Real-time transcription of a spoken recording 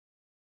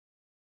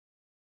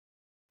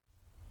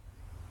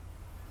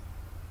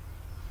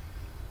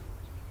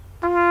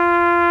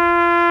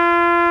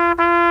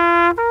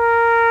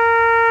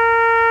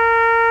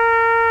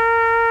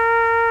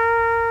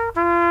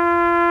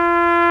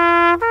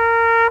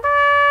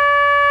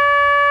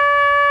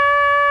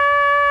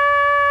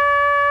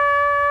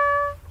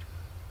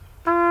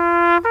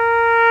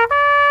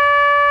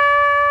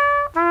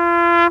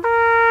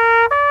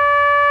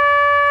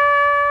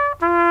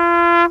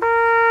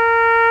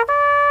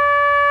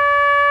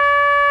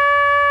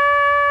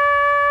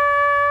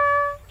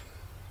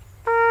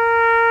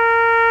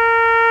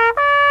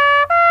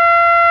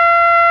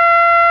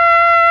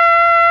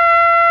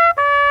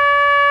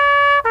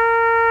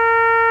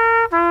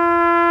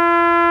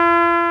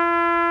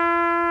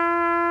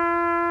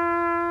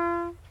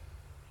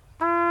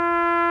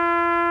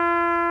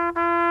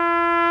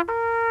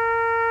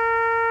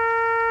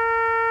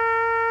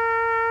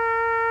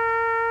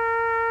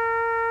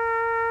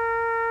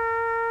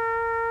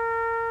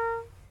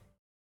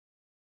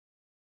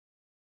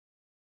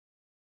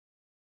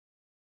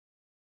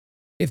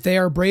If they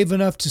are brave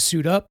enough to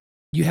suit up,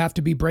 you have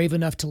to be brave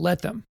enough to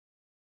let them.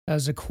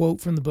 As a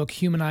quote from the book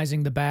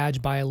Humanizing the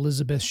Badge by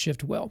Elizabeth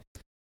Shiftwell.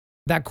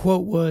 That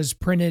quote was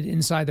printed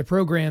inside the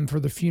program for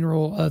the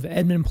funeral of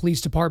Edmond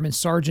Police Department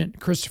Sergeant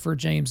Christopher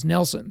James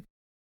Nelson.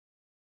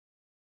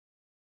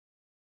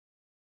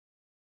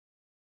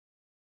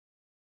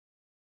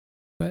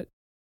 But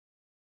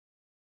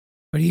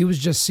he was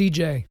just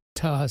CJ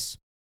to us,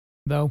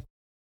 though.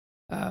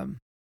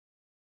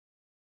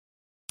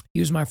 He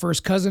was my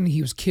first cousin.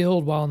 He was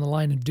killed while in the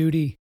line of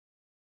duty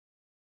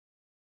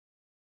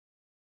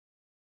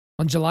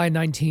on July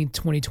 19th,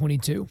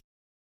 2022.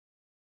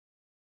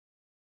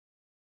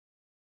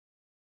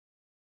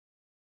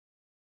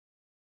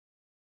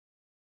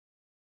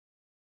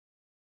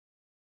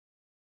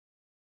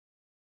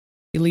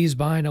 He leaves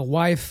behind a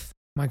wife,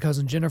 my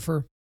cousin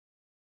Jennifer,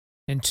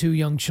 and 2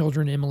 young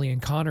children, Emily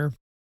and Connor,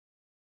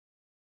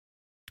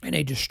 and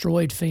a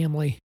destroyed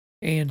family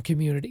and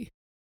community.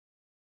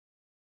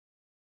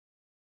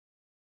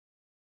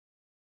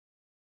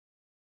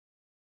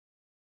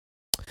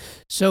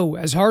 So,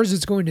 as hard as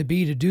it's going to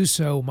be to do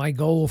so, my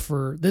goal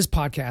for this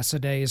podcast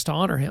today is to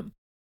honor him.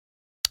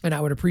 And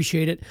I would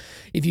appreciate it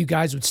if you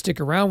guys would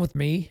stick around with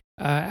me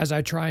as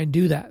I try and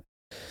do that.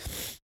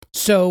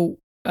 So,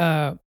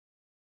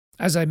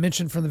 as I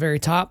mentioned from the very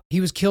top, he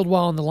was killed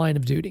while in the line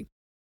of duty.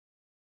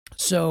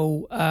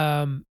 So,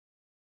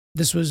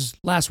 this was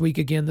last week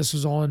again. This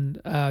was on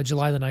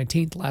July the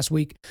 19th, last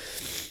week.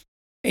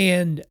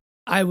 And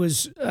I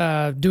was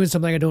doing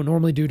something I don't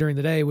normally do during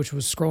the day, which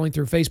was scrolling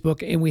through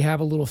Facebook. And we have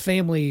a little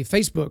family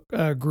Facebook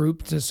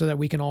group so that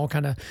we can all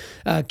kind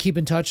of keep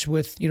in touch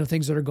with,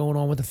 things that are going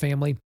on with the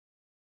family.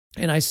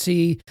 And I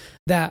see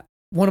that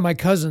one of my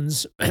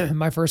cousins,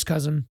 my first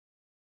cousin,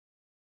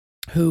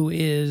 who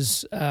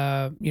is,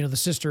 the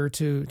sister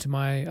to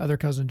my other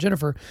cousin,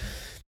 Jennifer,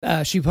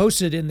 she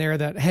posted in there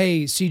that,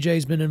 hey,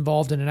 CJ's been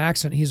involved in an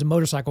accident. He's a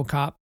motorcycle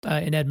cop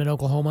in Edmond,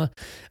 Oklahoma.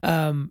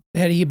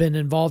 Had he been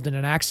involved in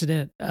an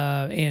accident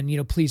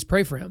and, please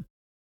pray for him.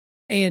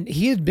 And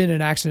he had been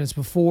in accidents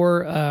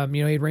before. He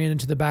had ran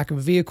into the back of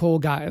a vehicle,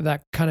 got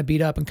that kind of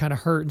beat up and kind of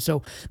hurt. And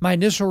so my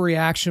initial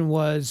reaction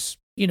was,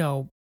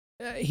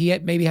 he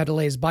maybe had to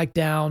lay his bike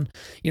down,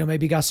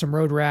 maybe got some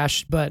road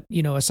rash, but,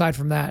 aside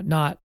from that,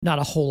 not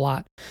a whole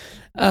lot.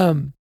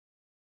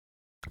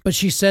 But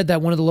she said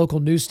that one of the local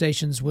news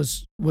stations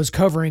was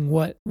covering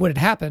what had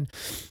happened.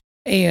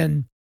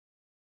 And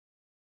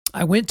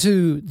I went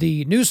to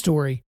the news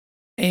story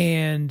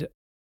and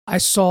I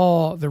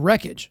saw the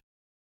wreckage.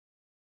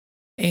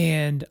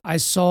 And I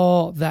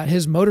saw that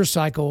his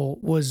motorcycle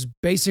was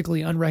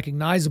basically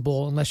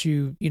unrecognizable unless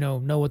you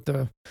know what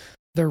the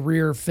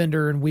rear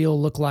fender and wheel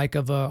look like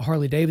of a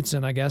Harley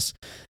Davidson, I guess.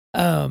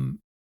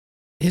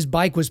 His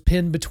bike was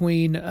pinned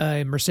between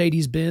a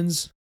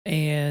Mercedes-Benz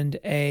and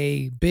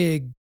a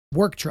big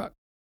work truck.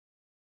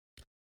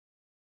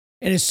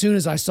 And as soon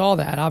as I saw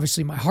that,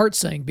 obviously my heart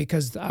sank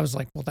because I was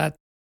like, well, that,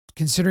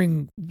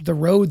 considering the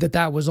road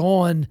that was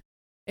on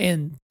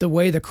and the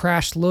way the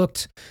crash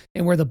looked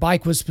and where the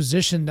bike was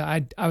positioned,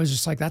 I was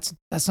just like, that's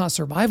not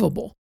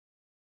survivable.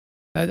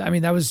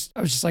 I was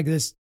just like,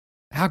 this,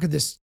 how could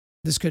this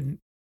couldn't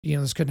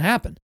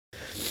happen.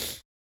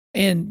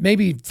 And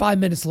maybe 5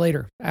 minutes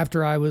later,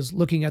 after I was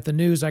looking at the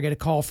news, I get a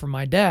call from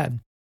my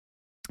dad.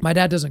 My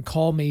dad doesn't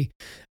call me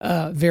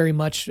very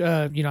much.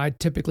 I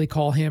typically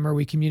call him or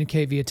we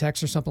communicate via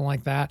text or something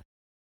like that.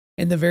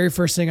 And the very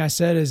first thing I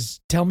said is,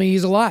 tell me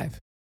he's alive.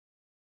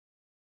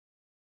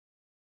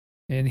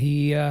 And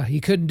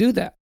he couldn't do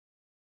that.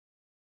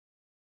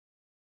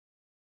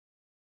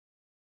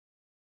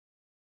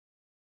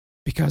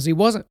 Because he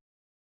wasn't.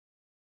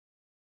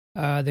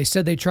 They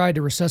said they tried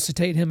to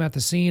resuscitate him at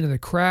the scene of the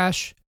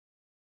crash,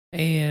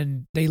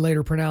 and they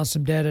later pronounced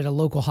him dead at a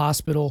local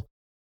hospital.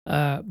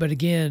 But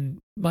again,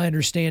 my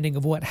understanding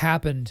of what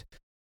happened,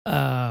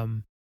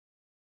 it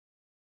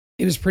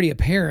was pretty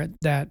apparent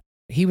that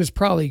he was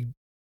probably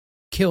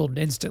killed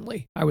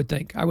instantly. I would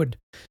think. I would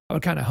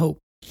kind of hope.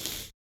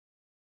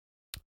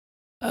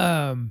 So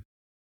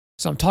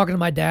I'm talking to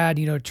my dad,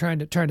 trying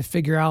to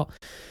figure out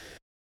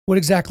what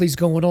exactly is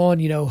going on.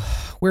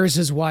 Where's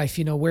his wife?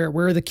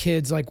 Where are the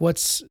kids? Like,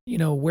 what's,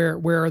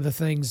 where are the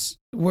things?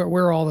 Where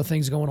are all the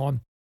things going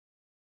on?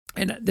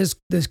 And this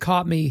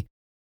caught me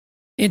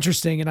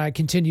interesting, and I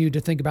continue to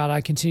think about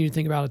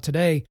it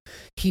today.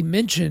 He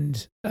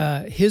mentioned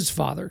his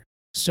father.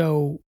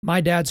 So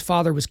my dad's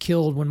father was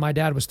killed when my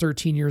dad was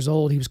 13 years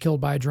old. He was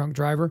killed by a drunk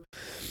driver.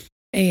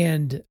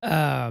 And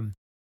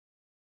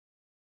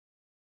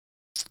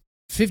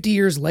 50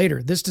 years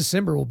later, this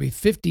December will be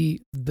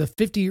the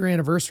 50-year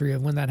anniversary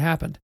of when that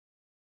happened.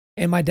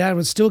 And my dad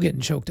was still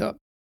getting choked up.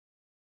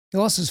 He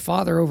lost his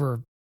father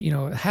over,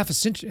 half a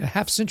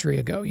century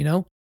ago,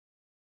 and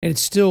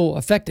it's still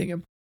affecting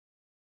him.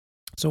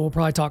 So we'll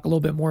probably talk a little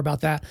bit more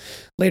about that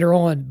later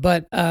on.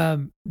 But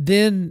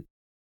then,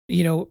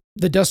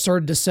 the dust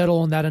started to settle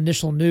on that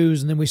initial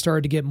news, and then we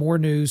started to get more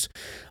news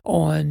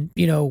on,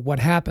 what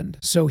happened.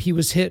 So he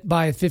was hit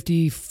by a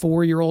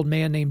 54-year-old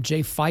man named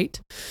Jay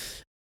Fight.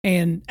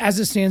 And as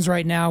it stands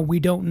right now, we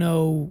don't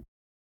know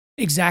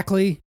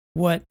exactly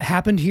what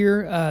happened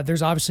here.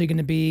 There's obviously going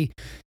to be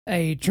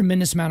a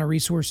tremendous amount of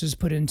resources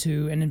put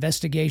into an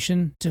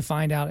investigation to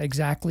find out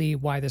exactly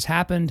why this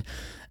happened.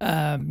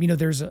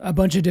 There's a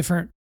bunch of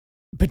different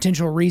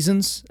potential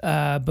reasons,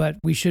 but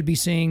we should be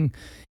seeing,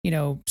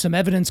 some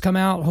evidence come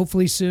out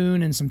hopefully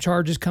soon and some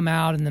charges come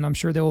out. And then I'm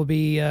sure there will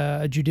be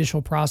a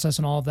judicial process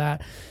and all of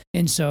that.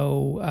 And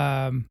so,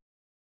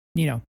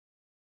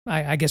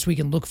 I guess we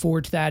can look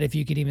forward to that if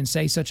you could even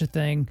say such a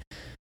thing.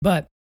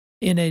 But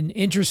in an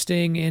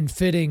interesting and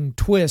fitting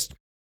twist,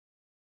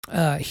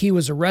 he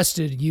was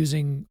arrested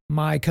using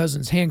my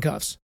cousin's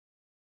handcuffs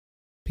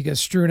because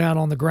strewn out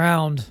on the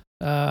ground,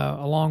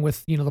 along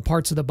with, the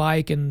parts of the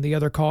bike and the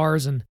other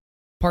cars and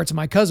parts of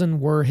my cousin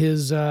were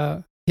his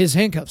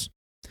handcuffs.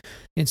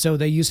 And so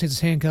they used his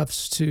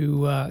handcuffs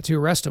to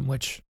arrest him,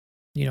 which,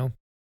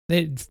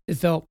 it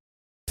felt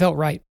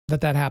right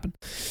that happened.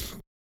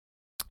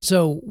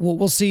 So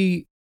we'll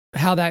see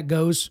how that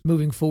goes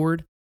moving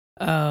forward.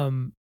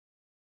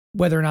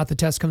 Whether or not the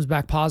test comes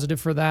back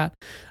positive for that.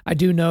 I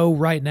do know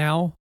right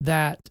now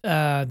that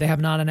they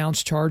have not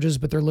announced charges,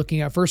 but they're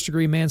looking at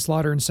first-degree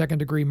manslaughter and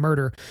second-degree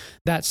murder.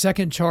 That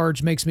second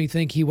charge makes me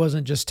think he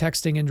wasn't just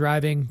texting and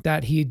driving,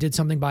 that he did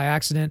something by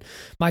accident.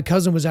 My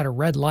cousin was at a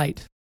red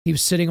light. He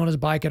was sitting on his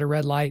bike at a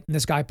red light, and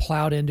this guy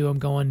plowed into him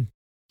going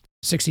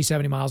 60,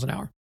 70 miles an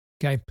hour.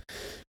 Okay.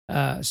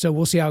 So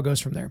we'll see how it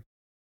goes from there.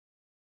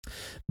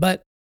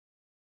 But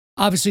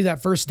obviously,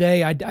 that first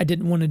day, I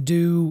didn't want to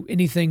do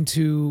anything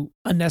to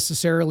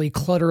unnecessarily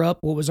clutter up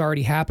what was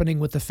already happening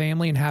with the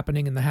family and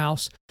happening in the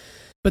house.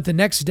 But the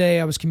next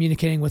day, I was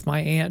communicating with my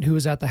aunt who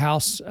was at the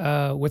house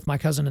with my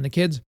cousin and the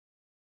kids.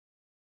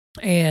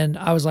 And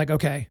I was like,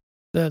 okay,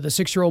 the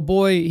 6-year-old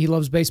boy, he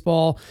loves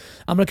baseball.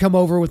 I'm going to come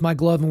over with my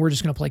glove and we're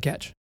just going to play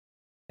catch.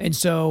 And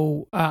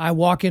so I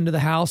walk into the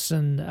house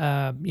and,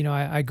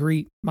 I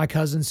greet my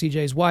cousin,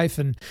 CJ's wife,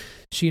 and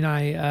she and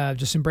I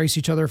just embrace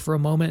each other for a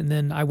moment. And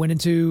then I went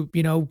into,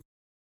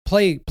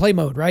 play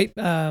mode, right?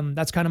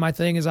 That's kind of my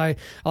thing is I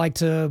like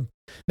to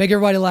make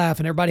everybody laugh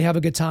and everybody have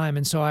a good time.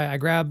 And so I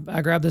grab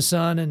the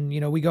son and,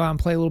 we go out and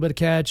play a little bit of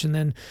catch. And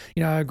then,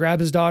 I grab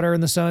his daughter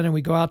and the son and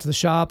we go out to the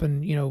shop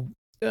and,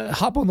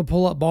 hop on the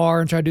pull-up bar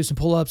and try to do some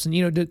pull-ups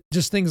and,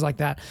 just things like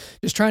that.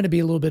 Just trying to be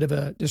a little bit of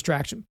a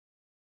distraction.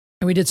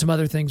 And we did some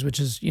other things, which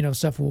is,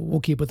 stuff we'll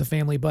keep with the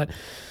family. But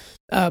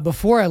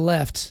before I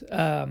left,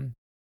 and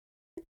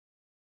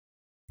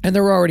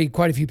there were already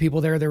quite a few people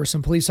there. There were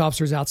some police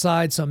officers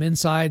outside, some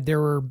inside. There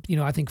were,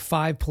 I think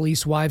 5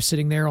 police wives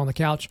sitting there on the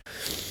couch.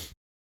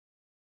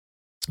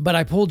 But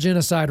I pulled Jen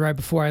aside right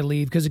before I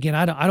leave because, again,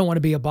 I don't want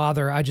to be a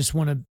bother. I just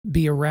want to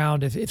be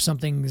around if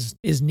something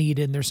is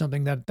needed and there's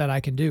something that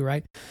I can do,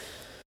 right?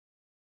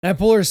 And I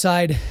pull her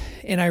aside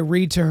and I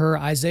read to her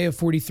Isaiah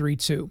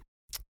 43:2.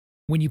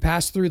 When you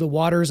pass through the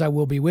waters, I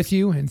will be with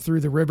you, and through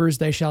the rivers,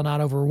 they shall not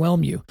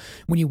overwhelm you.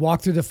 When you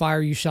walk through the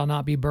fire, you shall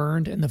not be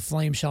burned, and the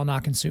flame shall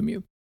not consume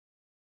you.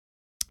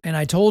 And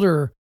I told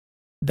her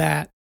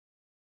that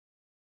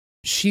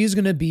she's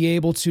going to be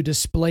able to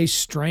display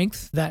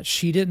strength that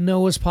she didn't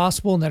know was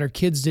possible and that her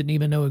kids didn't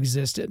even know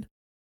existed.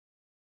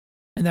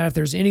 And that if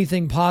there's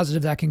anything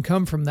positive that can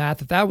come from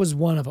that was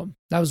one of them.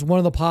 That was one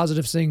of the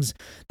positive things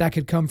that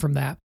could come from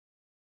that.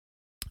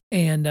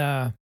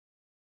 And,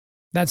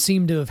 that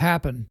seemed to have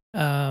happened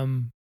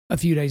a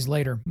few days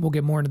later. We'll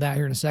get more into that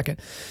here in a second.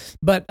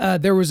 But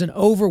there was an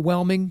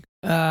overwhelming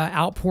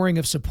outpouring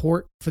of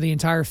support for the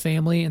entire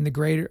family and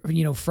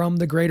from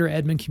the greater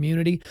Edmond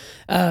community.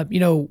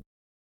 In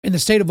the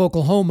state of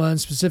Oklahoma and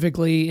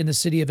specifically in the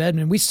city of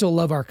Edmond, we still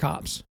love our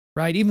cops.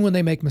 Right? Even when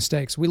they make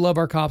mistakes, we love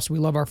our cops. We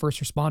love our first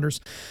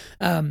responders.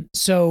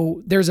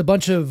 So there's a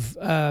bunch of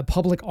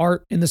public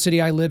art in the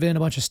city I live in, a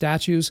bunch of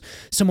statues.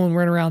 Someone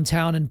went around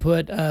town and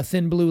put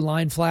thin blue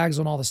line flags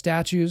on all the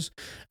statues.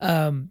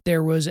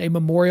 There was a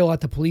memorial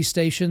at the police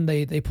station.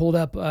 They pulled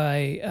up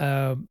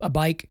a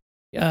bike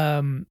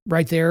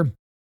right there.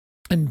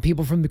 And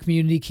people from the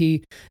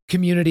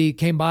community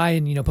came by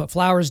and, put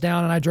flowers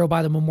down. And I drove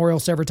by the memorial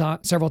several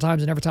times.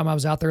 And every time I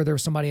was out there, there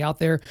was somebody out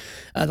there.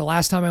 The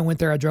last time I went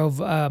there, I drove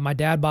my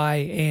dad by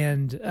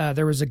and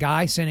there was a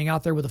guy standing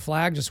out there with a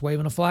flag, just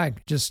waving a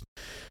flag, just,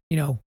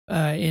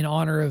 in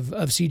honor of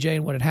CJ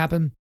and what had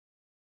happened.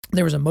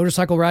 There was a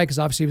motorcycle ride because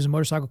obviously he was a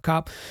motorcycle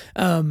cop.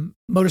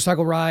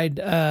 Motorcycle ride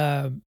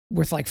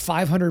with like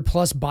 500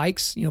 plus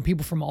bikes.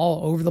 People from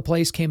all over the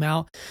place came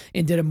out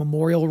and did a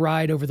memorial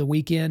ride over the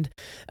weekend.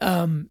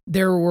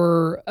 There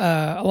were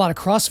a lot of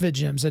CrossFit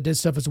gyms that did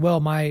stuff as well.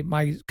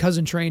 My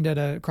cousin trained at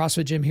a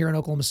CrossFit gym here in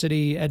Oklahoma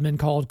City, Edmond,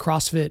 called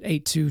CrossFit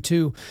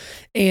 822.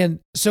 And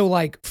so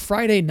like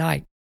Friday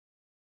night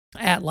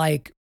at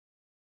like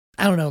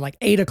I don't know, like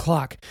 8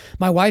 o'clock,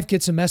 my wife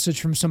gets a message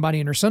from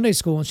somebody in her Sunday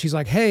school and she's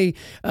like, hey,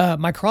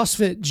 my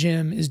CrossFit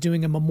gym is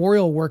doing a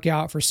memorial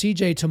workout for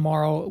CJ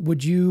tomorrow.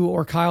 Would you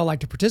or Kyle like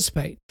to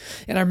participate?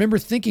 And I remember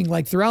thinking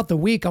like throughout the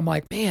week, I'm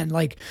like, man,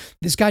 like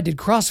this guy did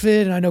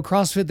CrossFit and I know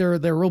CrossFit,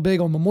 they're real big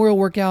on memorial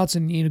workouts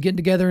and, getting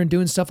together and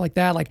doing stuff like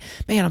that. Like,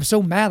 man, I'm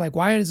so mad. Like,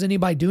 why is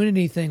anybody doing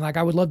anything? Like,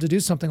 I would love to do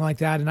something like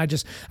that. And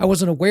I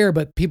wasn't aware,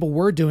 but people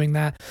were doing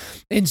that.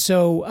 And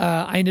so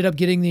I ended up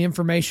getting the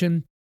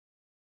information.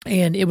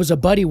 And it was a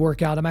buddy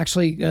workout. I'm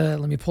actually,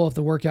 let me pull up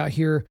the workout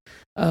here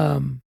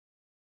on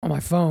my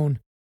phone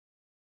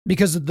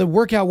because the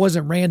workout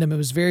wasn't random. It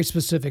was very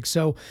specific.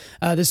 So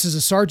this is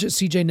a Sergeant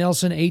CJ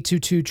Nelson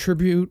 822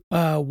 tribute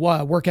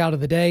workout of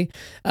the day,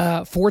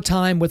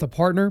 4-time with a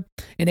partner,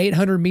 an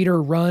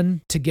 800-meter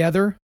run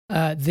together,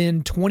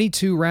 then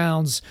 22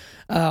 rounds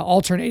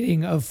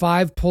alternating of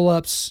 5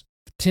 pull-ups,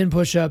 10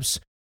 push-ups,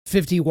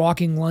 50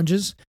 walking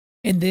lunges,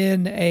 and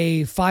then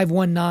a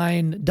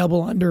 519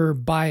 double under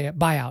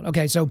buyout.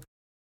 Okay, so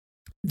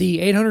the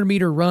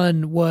 800-meter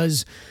run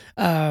was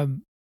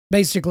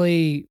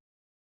basically,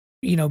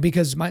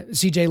 because my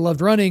CJ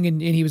loved running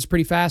and he was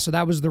pretty fast, so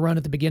that was the run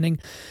at the beginning.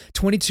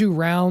 22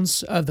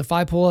 rounds of the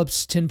 5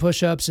 pull-ups, 10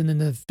 push-ups, and then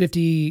the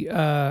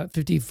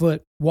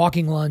 50-foot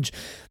walking lunge.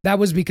 That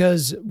was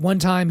because one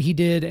time he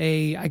did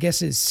I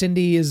guess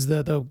Cindy is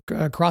the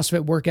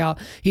CrossFit workout.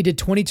 He did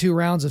 22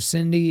 rounds of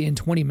Cindy in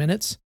 20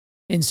 minutes.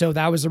 And so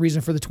that was the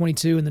reason for the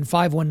 22. And then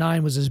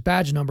 519 was his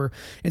badge number.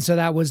 And so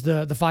that was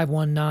the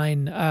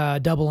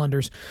 519 double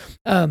unders.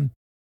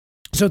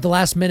 So at the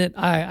last minute,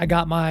 I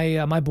got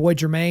my boy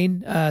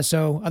Jermaine,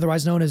 so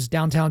otherwise known as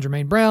Downtown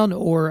Jermaine Brown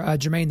or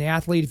Jermaine the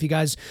Athlete, if you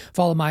guys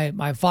follow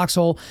my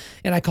foxhole.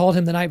 And I called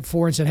him the night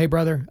before and said, hey,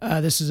 brother,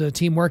 this is a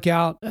team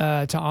workout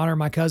to honor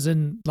my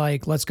cousin.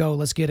 Like, let's go,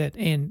 let's get it.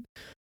 And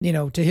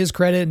to his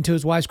credit and to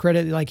his wife's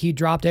credit, like he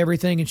dropped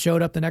everything and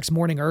showed up the next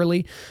morning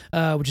early,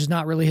 which is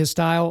not really his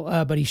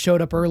style, but he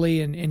showed up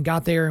early and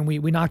got there and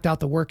we knocked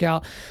out the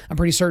workout. I'm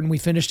pretty certain we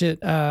finished it,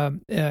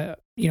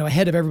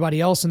 ahead of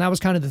everybody else. And that was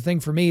kind of the thing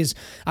for me is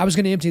I was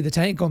going to empty the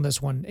tank on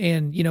this one.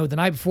 And, the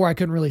night before I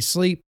couldn't really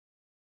sleep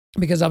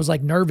because I was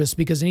like nervous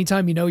because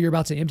anytime, you're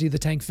about to empty the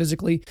tank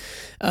physically,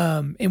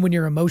 and when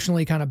you're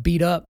emotionally kind of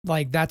beat up,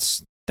 like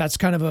that's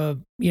kind of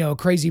a,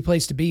 crazy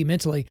place to be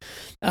mentally.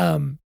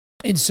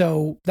 And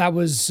so that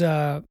was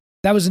an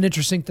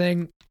interesting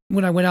thing.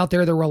 When I went out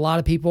there, there were a lot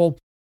of people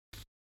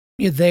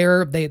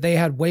there. They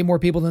had way more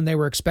people than they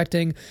were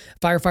expecting.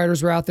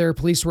 Firefighters were out there,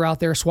 police were out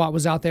there, SWAT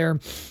was out there.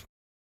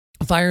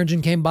 A fire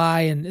engine came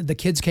by and the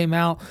kids came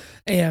out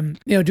and,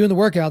 doing the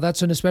workout.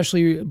 That's an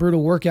especially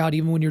brutal workout,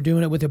 even when you're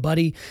doing it with a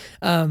buddy.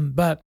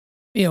 But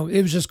it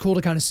was just cool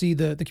to kind of see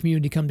the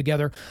community come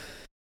together.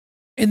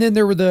 And then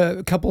there were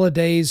the couple of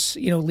days,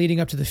 leading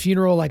up to the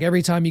funeral. Like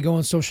every time you go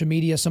on social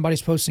media,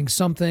 somebody's posting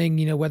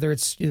something, whether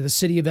it's the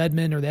city of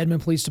Edmond or the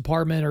Edmond Police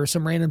Department or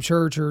some random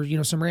church or,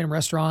 some random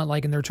restaurant,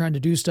 like, and they're trying to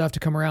do stuff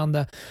to come around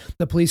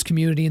the police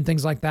community and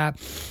things like that.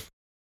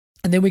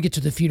 And then we get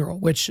to the funeral,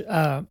 which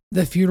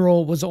the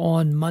funeral was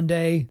on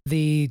Monday,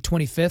 the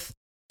 25th.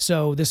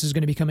 So this is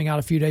going to be coming out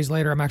a few days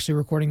later. I'm actually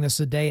recording this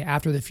the day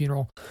after the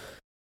funeral.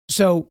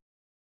 So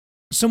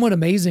somewhat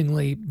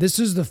amazingly, this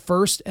is the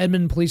first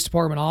Edmond Police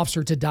Department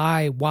officer to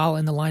die while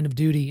in the line of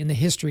duty in the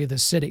history of the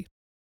city.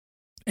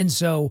 And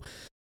so,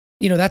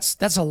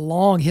 that's a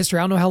long history.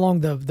 I don't know how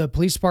long the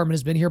police department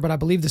has been here, but I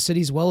believe the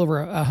city's well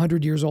over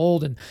 100 years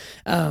old.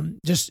 And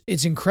just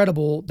it's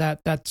incredible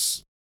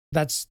that's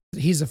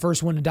he's the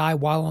first one to die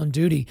while on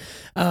duty.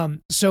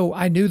 So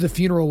I knew the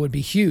funeral would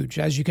be huge.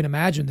 As you can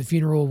imagine, the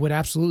funeral would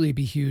absolutely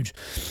be huge.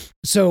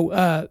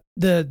 So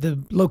the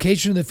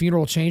location of the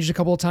funeral changed a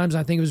couple of times.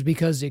 I think it was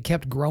because it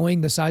kept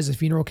growing. The size of the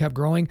funeral kept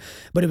growing,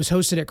 but it was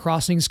hosted at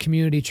Crossings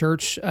Community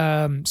Church.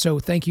 So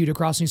thank you to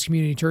Crossings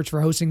Community Church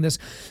for hosting this,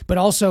 but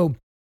also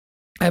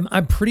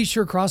I'm pretty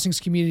sure Crossings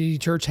Community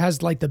Church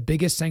has like the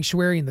biggest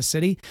sanctuary in the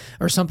city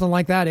or something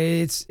like that.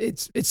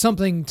 It's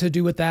something to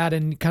do with that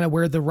and kind of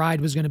where the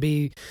ride was going to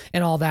be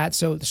and all that.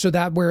 So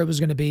that where it was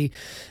going to be.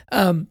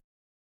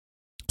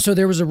 So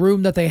there was a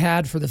room that they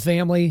had for the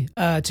family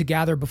to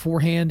gather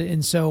beforehand.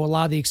 And so a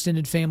lot of the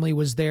extended family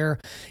was there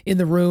in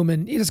the room.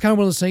 And it's kind of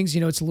one of those things,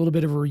 it's a little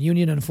bit of a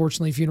reunion.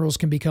 Unfortunately, funerals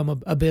can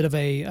become a bit of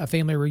a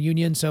family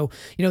reunion. So,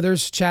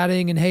 there's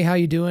chatting and, hey, how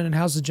you doing? And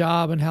how's the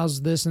job? And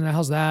how's this? And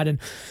how's that? And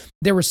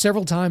there were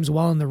several times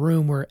while in the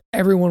room where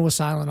everyone was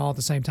silent all at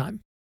the same time.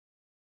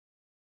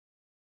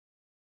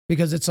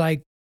 Because it's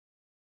like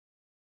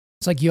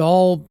you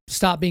all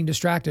stop being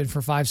distracted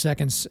for 5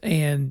 seconds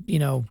and,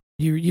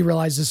 you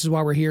realize this is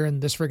why we're here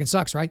and this freaking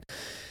sucks, right?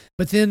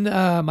 But then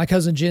my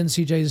cousin Jen,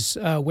 CJ's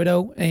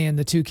widow, and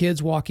the 2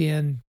 kids walk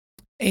in,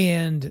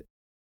 and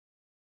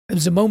it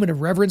was a moment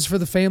of reverence for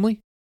the family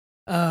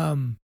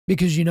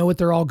because you know what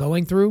they're all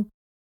going through,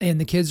 and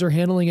the kids are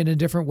handling it in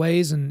different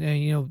ways,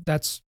 and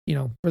that's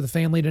for the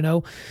family to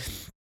know.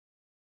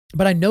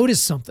 But I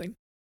noticed something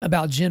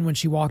about Jen when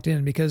she walked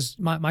in because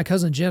my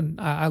cousin Jen,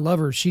 I love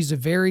her. She's a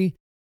very,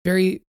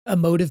 very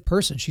emotive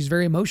person. She's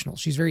very emotional.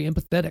 She's very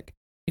empathetic.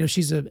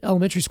 She's an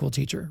elementary school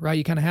teacher, right?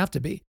 You kind of have to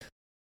be.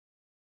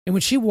 And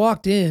when she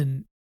walked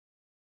in,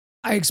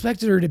 I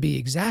expected her to be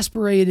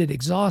exasperated,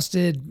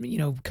 exhausted,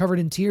 covered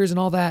in tears and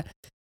all that.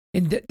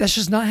 And that's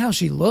just not how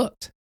she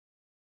looked.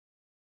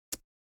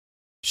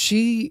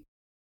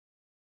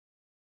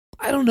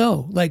 I don't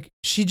know, like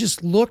she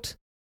just looked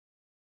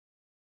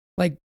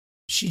like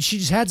she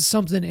just had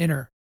something in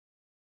her,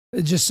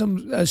 just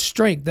some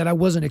strength that I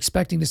wasn't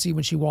expecting to see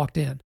when she walked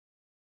in.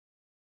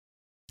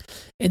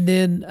 And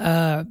then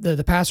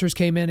the pastors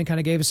came in and kind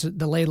of gave us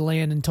the lay of the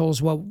land and told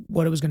us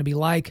what it was going to be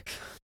like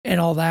and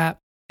all that.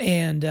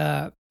 And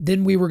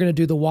then we were going to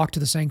do the walk to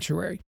the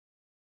sanctuary.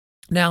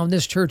 Now in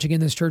this church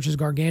is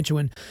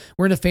gargantuan.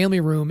 We're in a family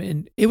room,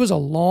 and it was a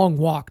long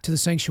walk to the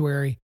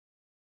sanctuary.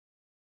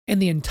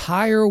 And the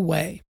entire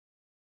way,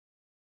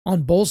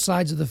 on both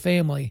sides of the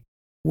family,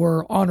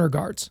 were honor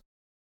guards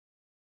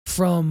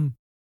from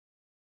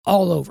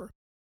all over.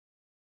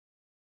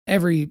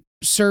 Every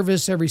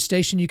service, every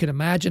station you could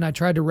imagine. I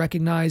tried to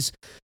recognize,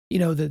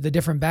 the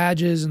different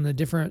badges and the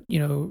different,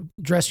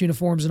 dress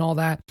uniforms and all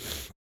that.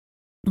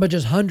 But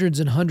just hundreds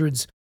and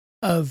hundreds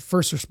of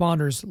first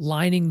responders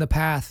lining the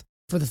path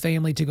for the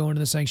family to go into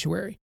the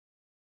sanctuary.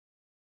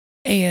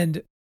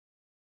 And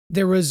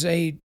there was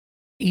a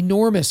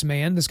enormous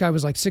man. This guy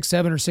was like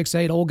 6'7" or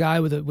 6'8", old guy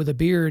with a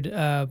beard,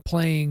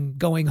 playing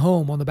Going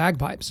Home on the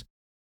bagpipes.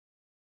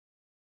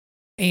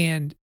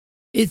 And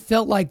it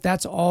felt like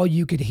that's all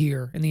you could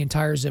hear in the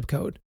entire zip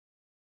code.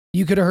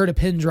 You could have heard a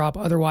pin drop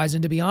otherwise.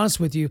 And to be honest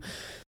with you,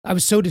 I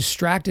was so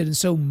distracted and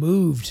so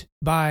moved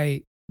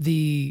by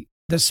the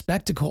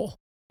spectacle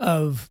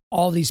of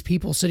all these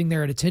people sitting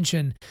there at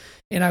attention.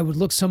 And I would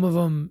look some of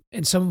them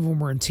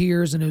were in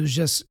tears, and it was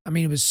just,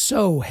 it was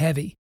so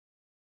heavy.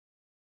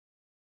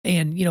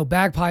 And,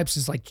 bagpipes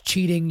is like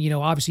cheating.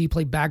 Obviously you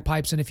play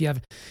bagpipes, and if you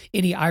have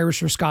any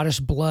Irish or Scottish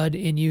blood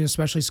in you,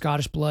 especially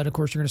Scottish blood, of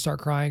course you're going to start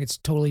crying. It's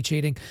totally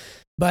cheating.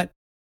 But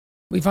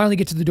we finally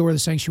get to the door of the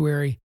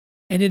sanctuary,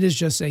 and it is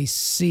just a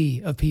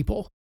sea of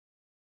people.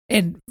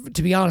 And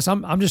to be honest,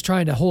 I'm just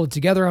trying to hold it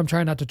together. I'm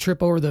trying not to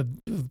trip over the,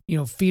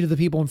 feet of the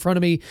people in front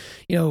of me,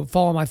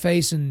 fall on my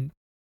face. And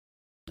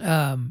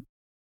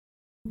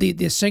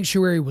the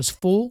sanctuary was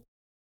full.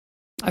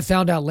 I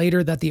found out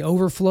later that the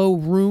overflow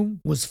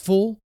room was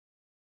full.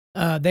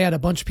 They had a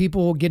bunch of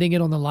people getting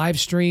in on the live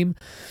stream.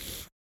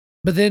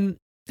 But then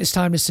it's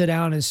time to sit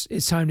down.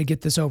 It's time to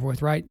get this over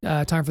with, right?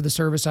 Time for the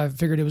service. I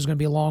figured it was going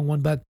to be a long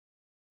one, but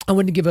I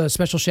wanted to give a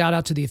special shout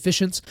out to the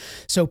officiants.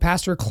 So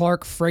Pastor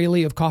Clark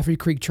Fraley of Coffee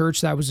Creek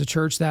Church, that was a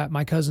church that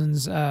my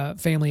cousin's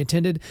family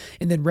attended.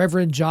 And then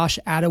Reverend Josh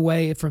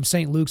Attaway from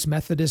St. Luke's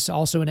Methodist,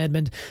 also in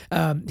Edmond.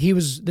 He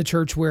was the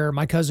church where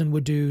my cousin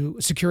would do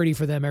security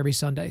for them every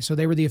Sunday. So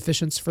they were the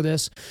officiants for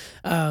this.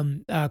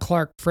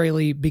 Clark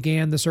Fraley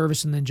began the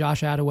service, and then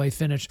Josh Attaway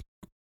finished.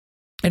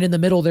 And in the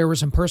middle, there were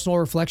some personal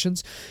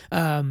reflections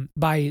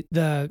by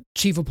the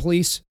chief of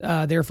police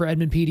there for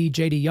Edmond PD,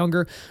 J.D.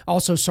 Younger.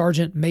 Also,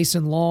 Sergeant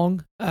Mason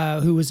Long,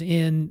 who was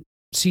in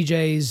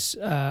CJ's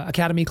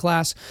academy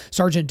class.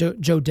 Sergeant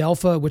Joe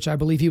Delfa, which I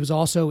believe he was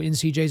also in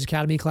CJ's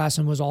academy class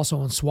and was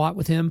also on SWAT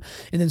with him.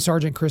 And then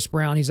Sergeant Chris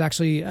Brown. He's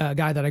actually a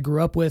guy that I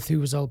grew up with,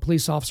 who was a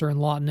police officer in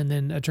Lawton and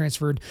then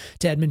transferred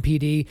to Edmond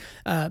PD.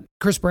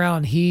 Chris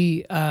Brown,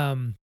 he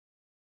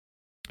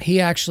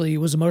actually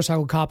was a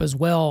motorcycle cop as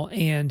well,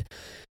 and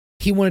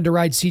he wanted to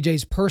ride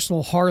CJ's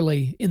personal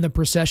Harley in the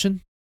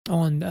procession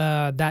on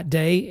that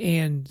day,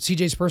 and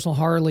CJ's personal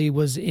Harley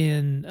was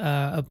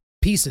in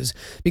pieces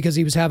because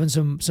he was having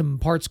some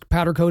parts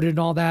powder coated and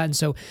all that, and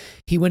so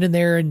he went in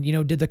there and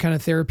did the kind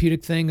of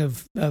therapeutic thing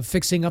of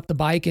fixing up the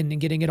bike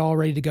and getting it all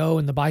ready to go,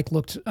 and the bike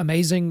looked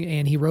amazing,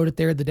 and he rode it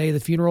there the day of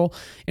the funeral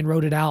and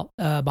rode it out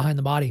behind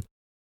the body.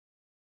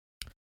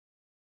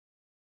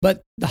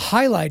 But the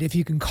highlight, if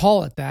you can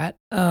call it that,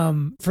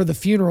 for the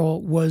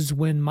funeral was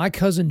when my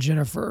cousin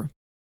Jennifer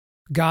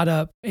got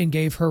up and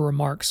gave her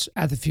remarks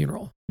at the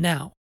funeral.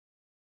 Now,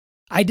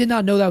 I did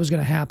not know that was going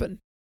to happen.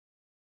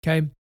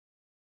 Okay.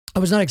 I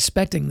was not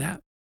expecting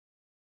that.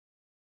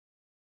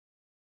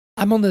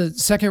 I'm on the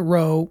second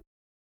row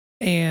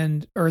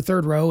or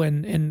third row,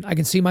 and I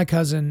can see my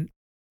cousin.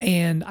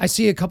 And I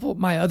see a couple,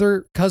 my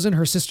other cousin,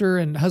 her sister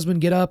and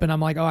husband get up, and I'm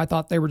like, oh, I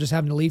thought they were just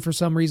having to leave for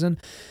some reason.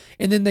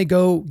 And then they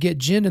go get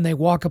Jen and they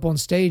walk up on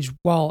stage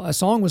while a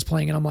song was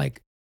playing. And I'm like,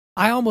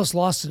 I almost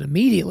lost it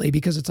immediately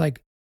because it's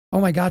like,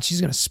 oh my God, she's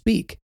going to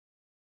speak.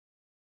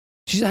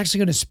 She's actually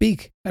going to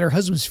speak at her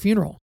husband's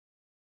funeral.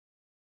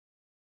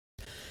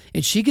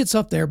 And she gets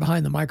up there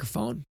behind the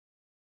microphone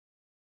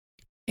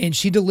and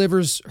she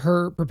delivers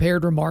her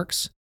prepared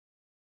remarks,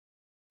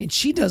 and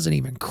she doesn't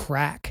even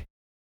crack.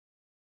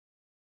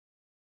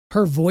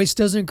 Her voice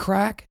doesn't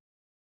crack.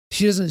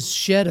 She doesn't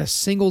shed a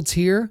single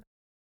tear.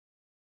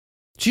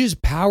 She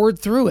just powered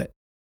through it.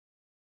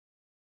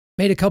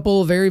 Made a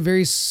couple of very,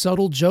 very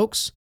subtle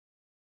jokes.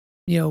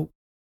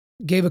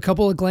 Gave a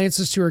couple of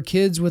glances to her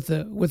kids with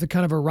a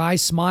kind of a wry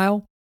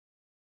smile.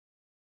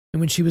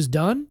 And when she was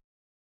done,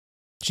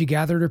 she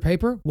gathered her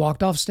paper,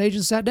 walked off stage,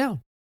 and sat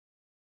down.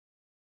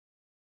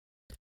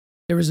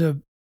 There was a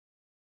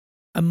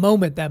a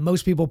moment that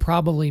most people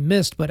probably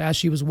missed. But as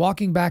she was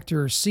walking back to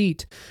her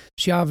seat,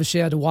 she obviously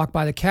had to walk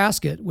by the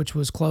casket, which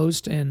was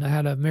closed and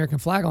had an American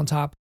flag on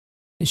top.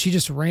 And she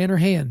just ran her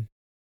hand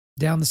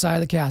down the side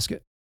of the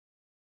casket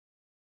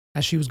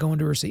as she was going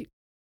to her seat.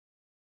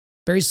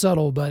 Very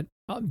subtle, but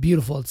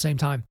beautiful at the same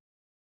time.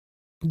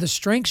 The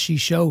strength she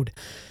showed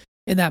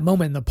in that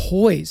moment, the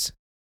poise,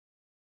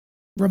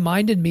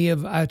 reminded me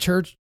of a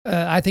church.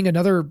 I think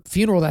another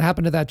funeral that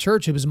happened at that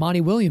church. It was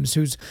Monty Williams,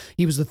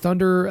 he was the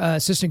Thunder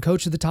assistant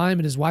coach at the time,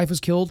 and his wife was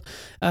killed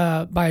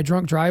by a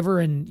drunk driver.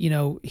 And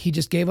he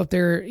just gave up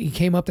there. He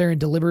came up there and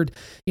delivered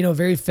a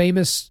very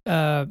famous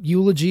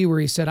eulogy where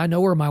he said, "I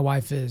know where my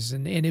wife is,"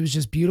 and it was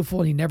just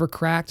beautiful. And he never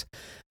cracked.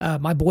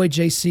 My boy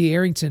J.C.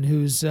 Arrington,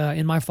 who's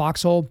in my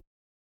foxhole,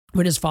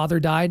 when his father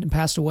died and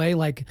passed away,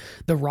 like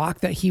the rock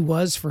that he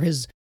was for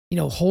his,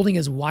 holding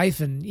his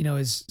wife and,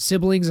 his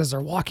siblings as they're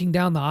walking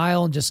down the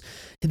aisle, and just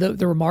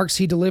the remarks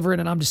he delivered.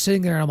 And I'm just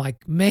sitting there and I'm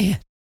like, man,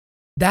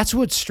 that's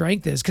what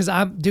strength is. Cause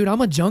I'm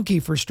a junkie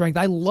for strength.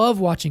 I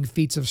love watching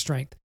feats of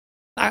strength.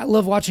 I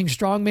love watching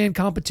strongman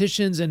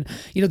competitions and,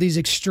 these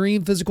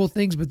extreme physical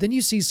things. But then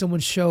you see someone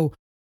show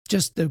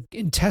just the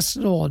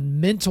intestinal and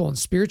mental and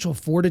spiritual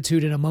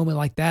fortitude in a moment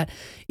like that.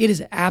 It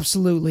is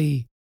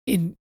absolutely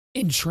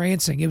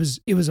entrancing. It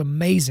was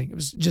amazing. It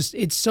was just,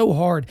 it's so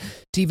hard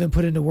to even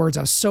put into words.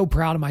 I was so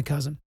proud of my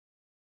cousin.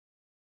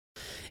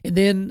 And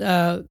then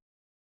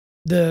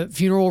the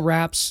funeral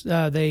wraps.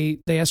 They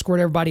escort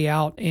everybody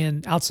out,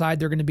 and outside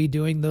they're going to be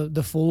doing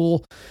the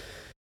full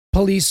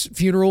police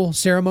funeral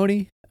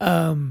ceremony.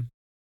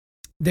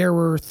 There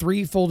were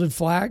 3 folded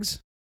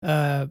flags,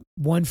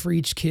 one for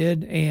each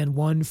kid and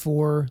one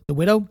for the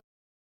widow.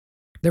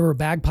 There were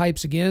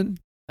bagpipes again.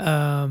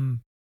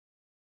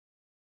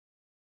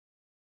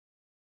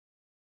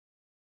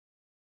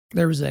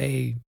 There was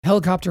a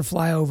helicopter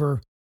flyover.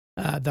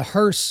 The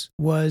hearse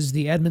was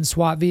the Edmund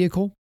SWAT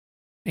vehicle,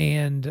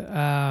 and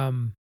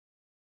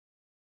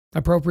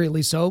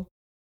appropriately so.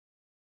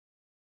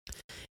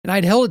 And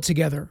I'd held it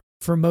together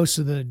for most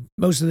of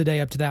the day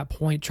up to that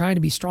point, trying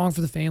to be strong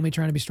for the family,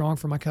 trying to be strong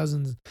for my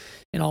cousins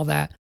and all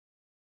that.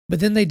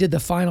 But then they did the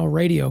final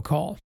radio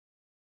call.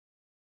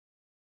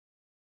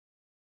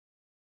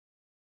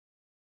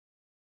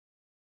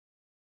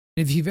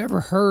 If you've ever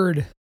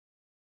heard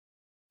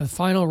a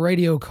final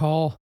radio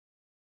call,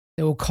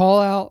 they will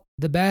call out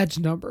the badge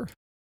number.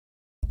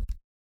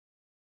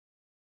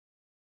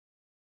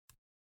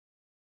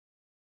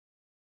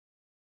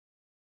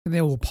 And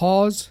they will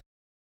pause,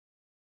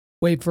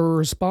 wait for a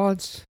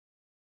response.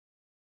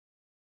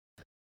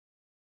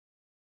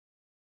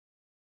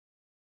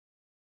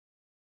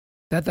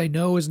 That they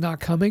know is not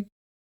coming.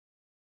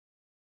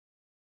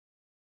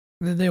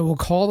 And then they will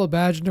call the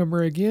badge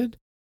number again.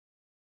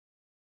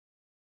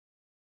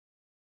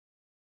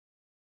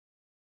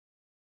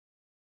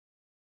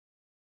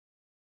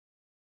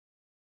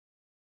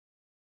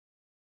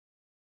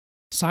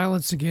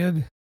 Silence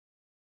again.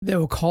 They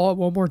will call it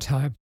one more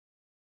time.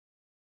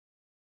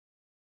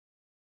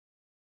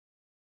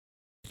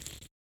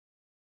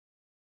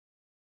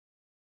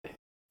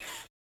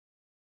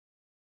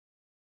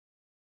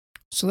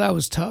 So that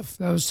was tough.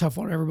 That was tough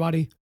on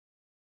everybody.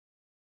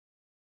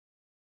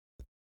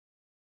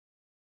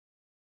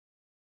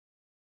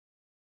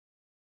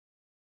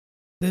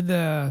 Then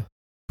the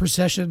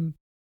procession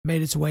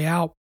made its way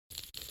out.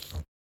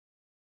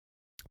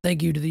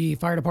 Thank you to the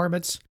fire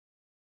departments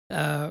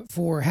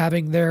for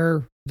having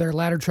their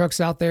ladder trucks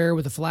out there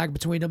with a flag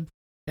between them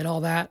and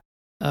all that.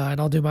 And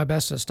I'll do my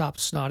best to stop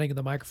snotting in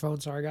the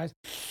microphone. Sorry, guys.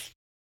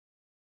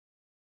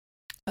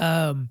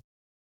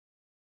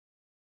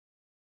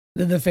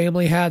 Then the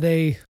family had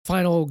a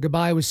final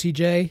goodbye with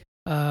CJ,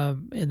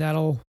 and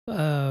that'll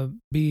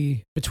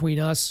be between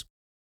us.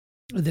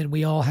 And then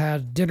we all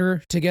had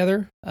dinner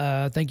together.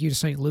 Thank you to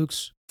St.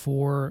 Luke's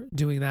for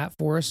doing that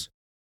for us.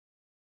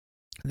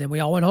 And then we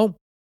all went home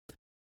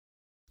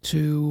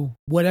to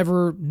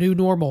whatever new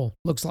normal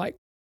looks like.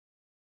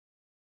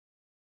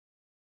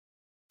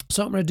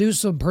 So I'm going to do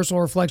some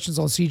personal reflections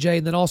on CJ,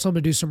 and then also I'm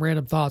going to do some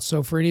random thoughts.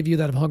 So for any of you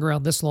that have hung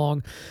around this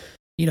long,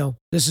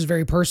 this is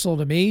very personal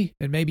to me,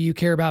 and maybe you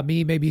care about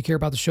me, maybe you care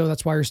about the show.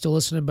 That's why you're still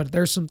listening. But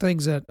there's some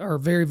things that are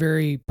very,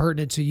 very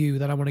pertinent to you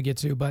that I want to get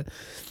to. But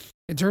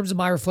in terms of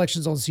my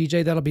reflections on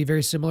CJ, that'll be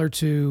very similar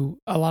to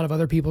a lot of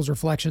other people's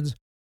reflections.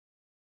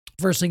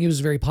 First thing, he was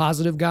a very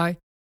positive guy,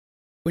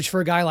 which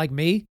for a guy like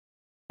me,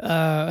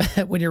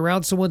 when you're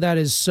around someone that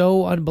is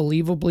so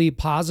unbelievably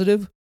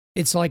positive,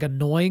 it's like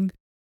annoying.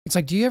 It's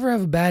like, do you ever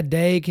have a bad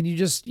day? Can you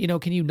just,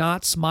 can you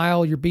not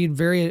smile? You're being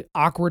very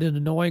awkward and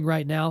annoying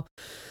right now.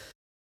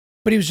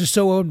 But he was just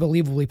so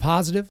unbelievably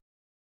positive.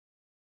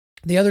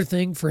 The other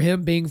thing for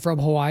him being from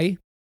Hawaii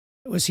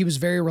was he was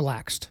very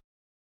relaxed.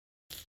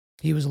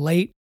 He was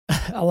late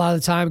a lot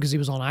of the time because he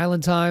was on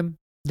island time.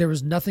 There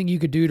was nothing you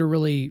could do to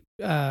really,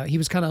 he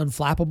was kind of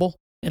unflappable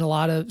in a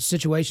lot of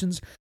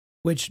situations,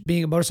 which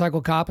being a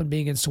motorcycle cop and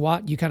being in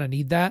SWAT, you kind of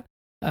need that.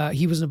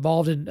 He was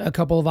involved in a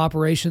couple of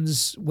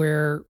operations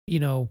where,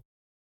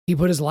 he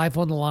put his life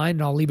on the line,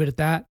 and I'll leave it at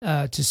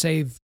that, to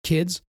save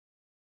kids.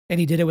 And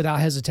he did it without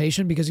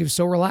hesitation because he was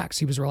so relaxed.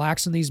 He was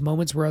relaxed in these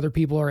moments where other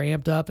people are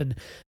amped up and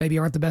maybe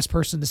aren't the best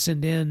person to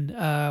send in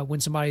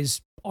when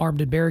somebody's armed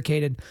and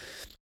barricaded.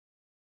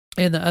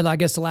 And I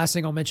guess the last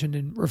thing I'll mention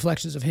in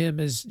reflections of him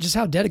is just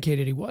how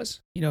dedicated he was.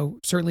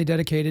 Certainly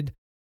dedicated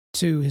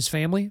to his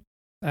family,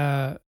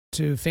 to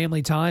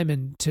family time,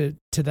 and to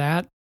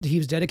that. He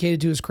was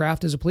dedicated to his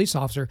craft as a police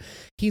officer.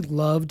 He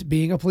loved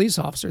being a police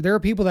officer. There are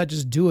people that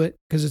just do it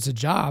because it's a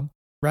job,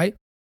 right?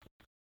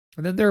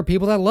 And then there are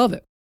people that love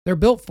it. They're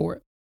built for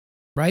it,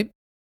 right?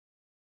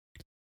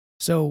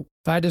 So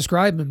if I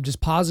describe him,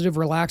 just positive,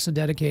 relaxed, and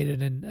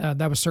dedicated, and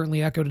that was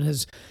certainly echoed and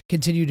has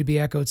continued to be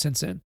echoed since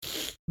then.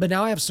 But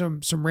now I have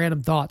some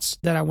random thoughts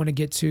that I want to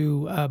get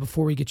to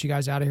before we get you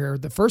guys out of here.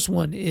 The first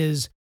one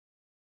is,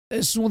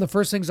 this is one of the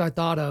first things I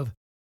thought of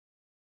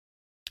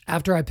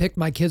after I picked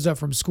my kids up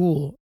from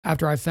school,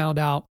 after I found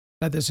out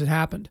that this had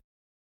happened,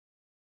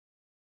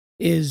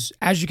 is,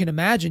 as you can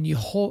imagine, you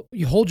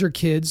hold your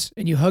kids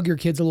and you hug your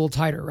kids a little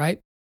tighter, right?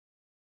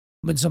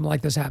 When something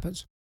like this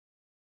happens.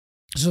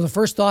 So the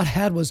first thought I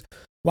had was,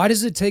 why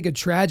does it take a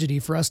tragedy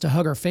for us to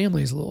hug our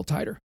families a little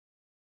tighter?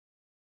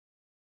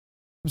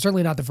 I'm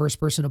certainly not the first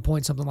person to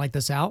point something like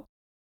this out,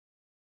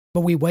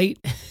 but we wait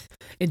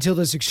until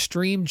this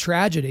extreme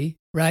tragedy,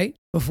 right?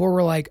 Before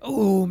we're like,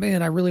 oh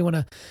man, I really want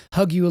to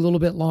hug you a little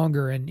bit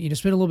longer and,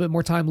 spend a little bit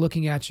more time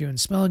looking at you and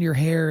smelling your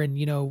hair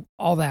and,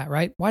 all that,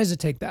 right? Why does it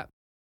take that?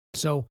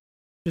 So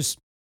just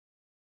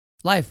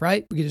life,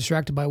 right? We get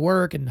distracted by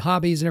work and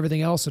hobbies and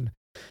everything else, and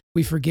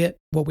we forget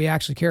what we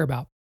actually care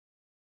about.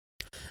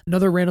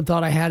 Another random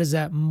thought I had is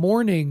that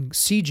mourning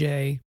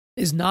CJ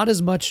is not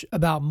as much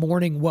about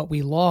mourning what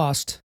we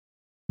lost,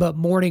 but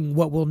mourning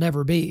what will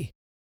never be.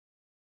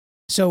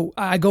 So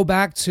I go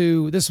back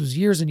to, this was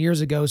years and years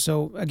ago.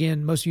 So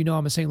again, most of you know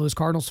I'm a St. Louis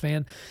Cardinals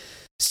fan.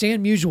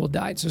 Stan Musial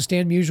died. So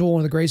Stan Musial,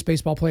 one of the greatest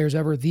baseball players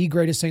ever, the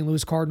greatest St.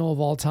 Louis Cardinal of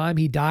all time.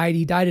 He died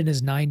in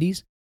his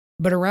 90s.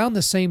 But around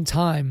the same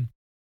time,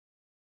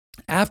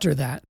 after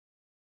that,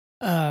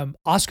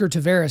 Oscar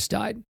Taveras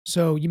died.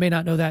 So you may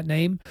not know that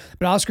name,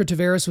 but Oscar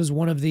Taveras was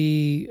one of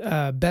the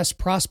best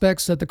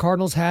prospects that the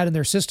Cardinals had in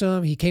their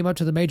system. He came up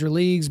to the major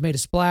leagues, made a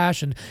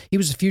splash, and he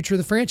was the future of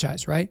the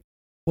franchise, right?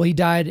 Well, he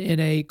died in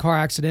a car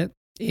accident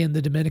in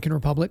the Dominican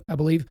Republic, I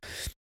believe.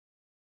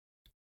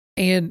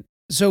 And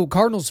so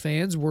Cardinals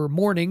fans were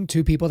mourning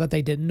two people that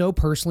they didn't know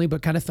personally,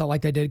 but kind of felt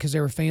like they did because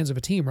they were fans of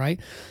a team, right?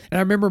 And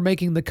I remember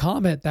making the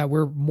comment that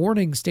we're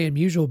mourning Stan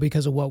Musial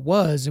because of what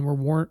was, and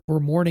we're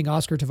mourning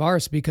Oscar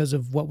Taveras because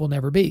of what will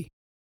never be.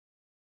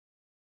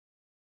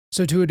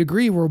 So to a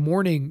degree, we're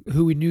mourning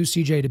who we knew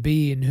CJ to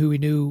be and who we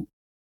knew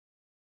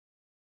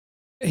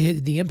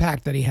the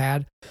impact that he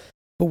had,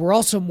 but we're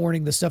also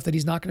mourning the stuff that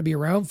he's not going to be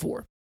around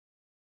for.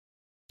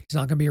 He's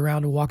not going to be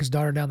around to walk his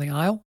daughter down the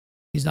aisle.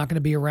 He's not going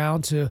to be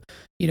around to,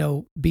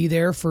 be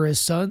there for his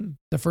son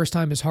the first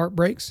time his heart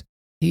breaks.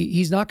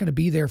 He's not going to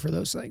be there for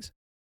those things.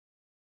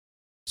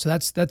 So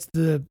that's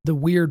the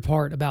weird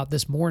part about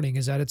this mourning,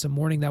 is that it's a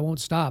mourning that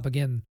won't stop.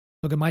 Again,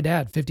 look at my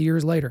dad 50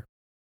 years later.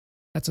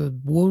 That's a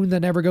wound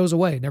that never goes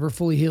away, never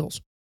fully heals.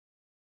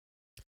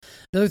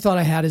 Another thought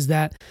I had is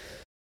that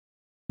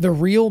the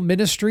real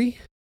ministry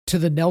to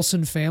the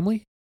Nelson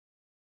family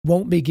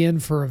won't begin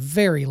for a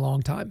very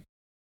long time.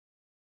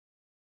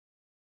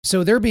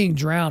 So they're being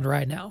drowned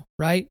right now,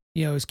 right?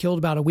 He was killed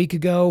about a week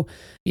ago.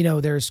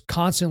 There's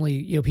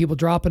constantly, people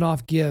dropping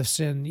off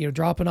gifts and,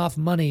 dropping off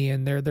money,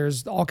 and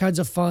there's all kinds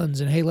of funds,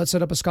 and hey, let's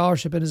set up a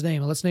scholarship in his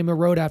name, and let's name a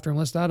road after him.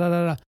 Let's da.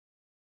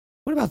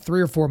 What about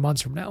 3 or 4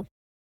 months from now?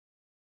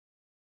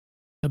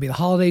 It'll be the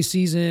holiday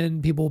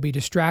season. People will be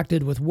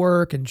distracted with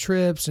work and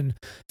trips and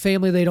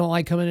family they don't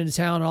like coming into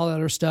town and all that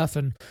other stuff.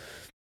 And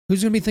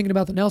who's going to be thinking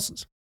about the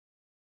Nelsons?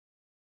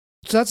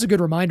 So that's a good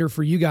reminder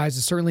for you guys.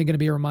 It's certainly going to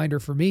be a reminder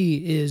for me,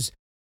 is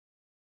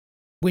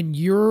when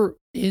you're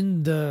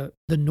in the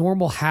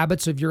normal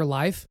habits of your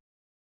life,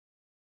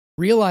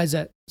 realize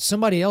that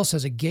somebody else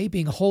has a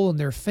gaping hole in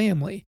their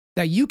family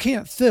that you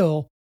can't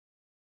fill,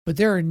 but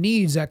there are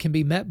needs that can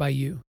be met by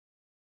you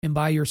and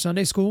by your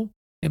Sunday school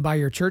and by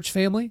your church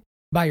family,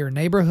 by your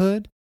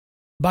neighborhood,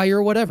 by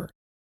your whatever,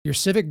 your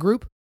civic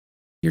group,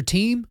 your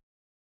team,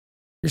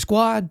 your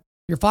squad,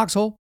 your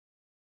foxhole.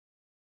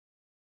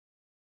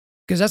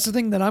 Because that's the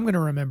thing that I'm going to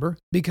remember,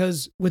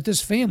 because with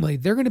this family,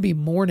 they're going to be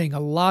mourning a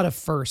lot of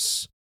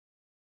firsts.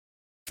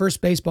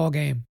 First baseball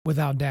game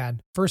without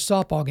dad. First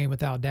softball game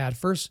without dad.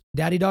 First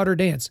daddy-daughter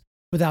dance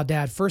without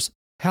dad. First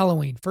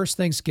Halloween. First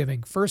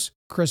Thanksgiving. First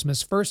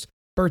Christmas. First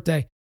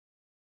birthday.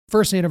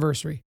 First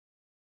anniversary.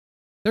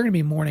 They're going to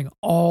be mourning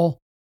all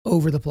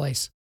over the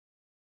place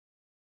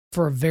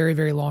for a very,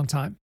 very long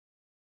time.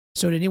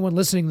 So to anyone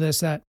listening to this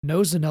that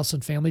knows the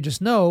Nelson family,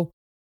 just know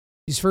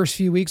these first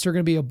few weeks are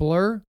going to be a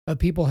blur of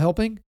people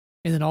helping,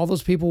 and then all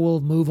those people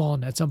will move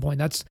on at some point.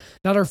 That's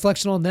not a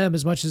reflection on them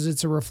as much as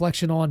it's a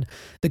reflection on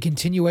the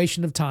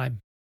continuation of time,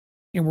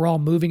 and we're all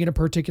moving in a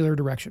particular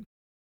direction.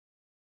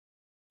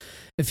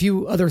 A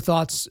few other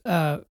thoughts,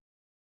 I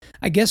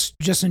guess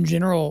just in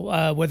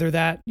general, whether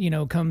that,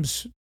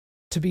 comes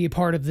to be a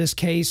part of this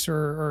case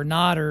or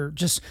not, or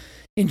just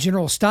in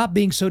general, stop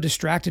being so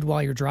distracted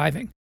while you're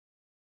driving.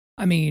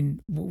 I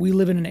mean, we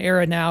live in an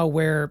era now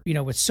where,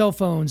 with cell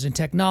phones and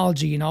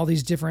technology and all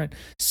these different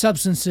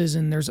substances,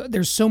 and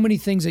there's so many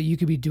things that you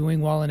could be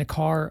doing while in a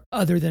car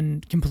other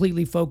than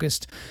completely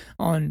focused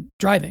on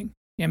driving.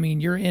 I mean,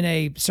 you're in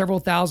a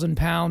several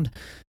 £1,000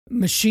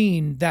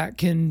 machine that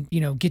can,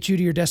 get you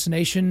to your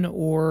destination,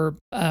 or,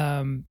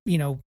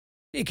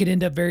 it could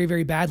end up very,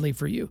 very badly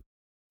for you.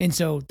 And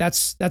so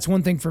that's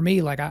one thing for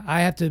me. Like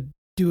I have to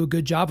do a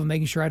good job of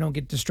making sure I don't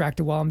get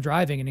distracted while I'm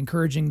driving, and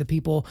encouraging the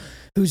people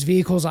whose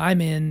vehicles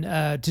I'm in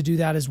to do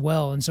that as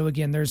well. And so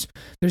again, there's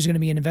going to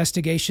be an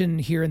investigation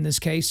here in this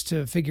case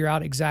to figure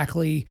out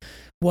exactly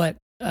what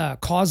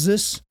caused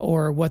this,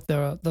 or what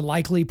the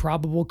likely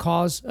probable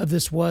cause of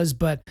this was.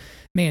 But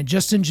man,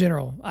 just in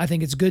general, I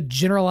think it's good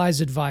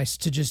generalized advice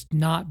to just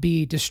not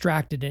be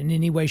distracted in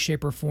any way,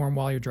 shape, or form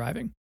while you're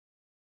driving.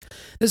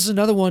 This is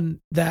another one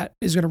that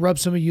is going to rub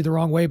some of you the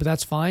wrong way, but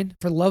that's fine.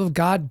 For the love of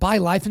God, buy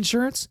life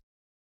insurance.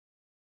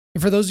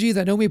 And for those of you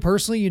that know me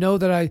personally, you know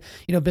that I,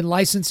 been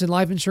licensed in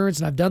life insurance,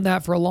 and I've done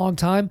that for a long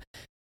time.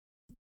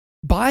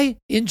 Buy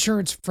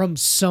insurance from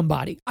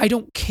somebody. I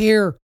don't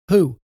care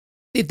who.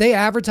 If they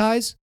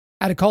advertise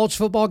at a college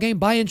football game,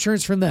 buy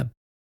insurance from them.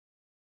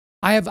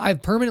 I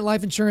have permanent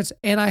life insurance,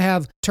 and I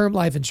have term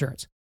life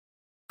insurance.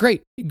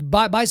 Great.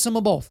 Buy some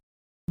of both.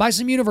 Buy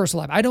some universal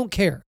life. I don't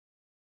care.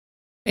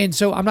 And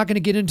so I'm not going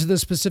to get into the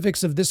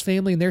specifics of this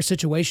family and their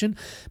situation,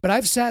 but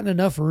I've sat in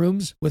enough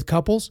rooms with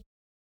couples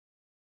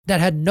that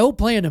had no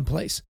plan in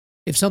place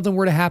if something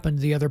were to happen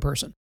to the other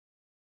person.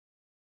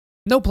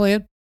 No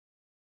plan.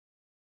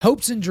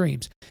 Hopes and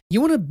dreams.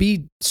 You want to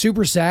be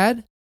super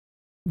sad?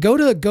 Go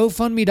to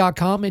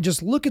GoFundMe.com and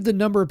just look at the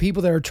number of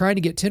people that are trying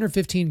to get 10 or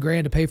 15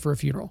 grand to pay for a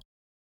funeral.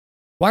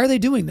 Why are they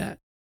doing that?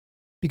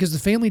 Because the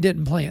family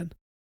didn't plan.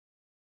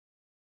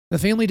 The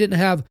family didn't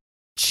have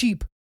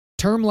cheap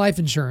term life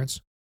insurance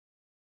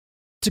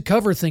to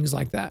cover things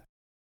like that.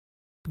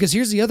 Because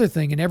here's the other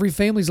thing, and every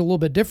family's a little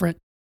bit different.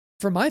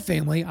 For my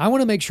family, I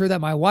want to make sure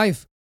that my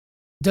wife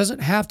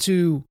doesn't have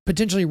to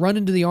potentially run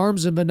into the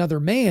arms of another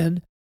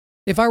man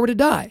if I were to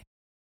die.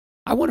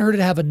 I want her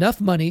to have enough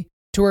money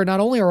to where not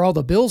only are all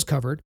the bills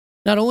covered,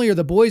 not only are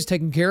the boys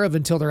taken care of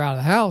until they're out of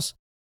the house,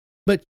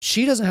 but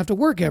she doesn't have to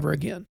work ever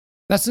again.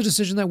 That's the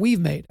decision that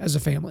we've made as a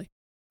family,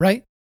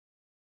 right?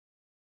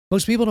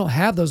 Most people don't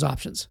have those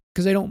options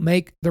because they don't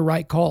make the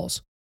right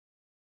calls.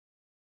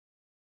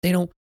 They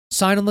don't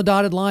sign on the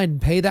dotted line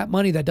and pay that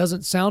money that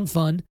doesn't sound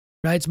fun,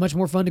 right? It's much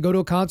more fun to go to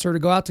a concert or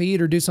go out to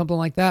eat or do something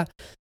like that.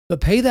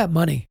 But pay that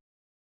money.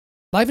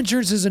 Life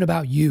insurance isn't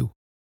about you.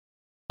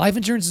 Life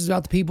insurance is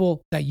about the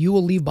people that you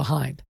will leave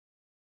behind.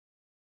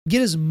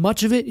 Get as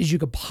much of it as you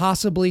could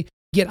possibly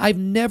get. I've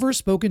never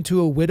spoken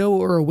to a widow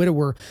or a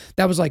widower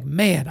that was like,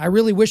 man, I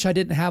really wish I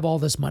didn't have all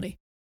this money.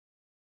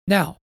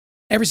 Now,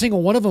 every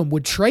single one of them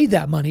would trade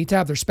that money to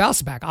have their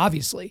spouse back,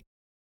 obviously.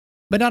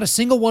 But not a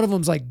single one of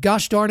them's like,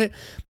 gosh darn it,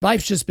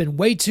 life's just been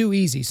way too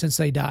easy since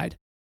they died.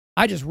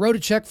 I just wrote a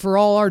check for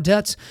all our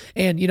debts,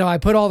 and I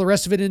put all the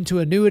rest of it into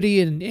annuity,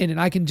 and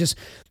I can just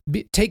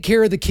take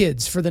care of the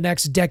kids for the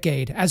next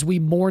decade as we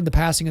mourn the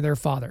passing of their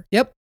father.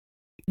 Yep.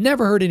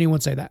 Never heard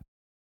anyone say that.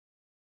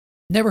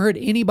 Never heard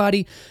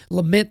anybody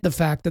lament the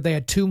fact that they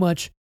had too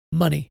much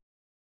money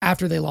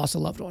after they lost a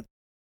loved one.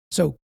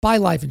 So buy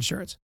life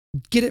insurance.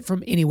 Get it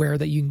from anywhere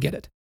that you can get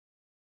it.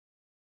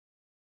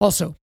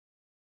 Also,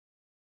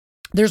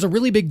 there's a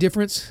really big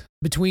difference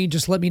between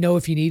just let me know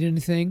if you need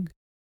anything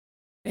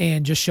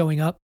and just showing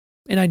up.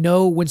 And I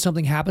know when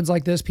something happens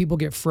like this, people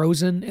get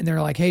frozen and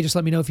they're like, hey, just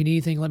let me know if you need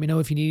anything. Let me know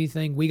if you need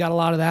anything. We got a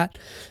lot of that.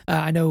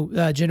 I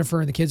know Jennifer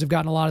and the kids have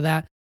gotten a lot of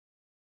that.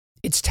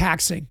 It's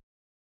taxing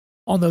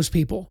on those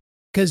people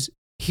because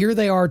here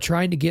they are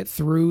trying to get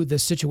through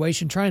this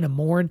situation, trying to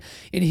mourn.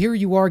 And here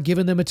you are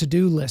giving them a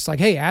to-do list. Like,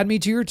 hey, add me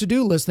to your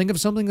to-do list. Think of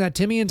something that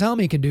Timmy and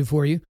Tommy can do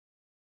for you.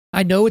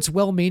 I know it's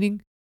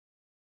well-meaning.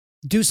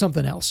 Do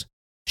something else.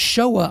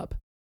 Show up.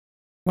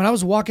 When I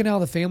was walking out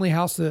of the family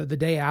house the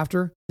day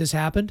after this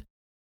happened,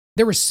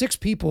 there were 6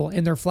 people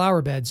in their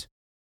flower beds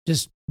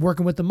just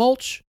working with the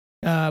mulch,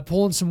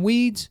 pulling some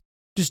weeds,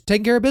 just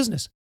taking care of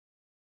business.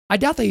 I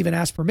doubt they even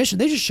asked permission.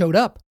 They just showed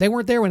up. They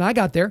weren't there when I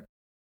got there.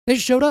 They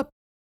just showed up.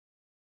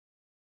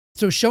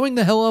 So showing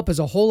the hell up is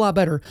a whole lot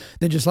better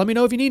than just let me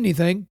know if you need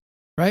anything,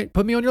 right?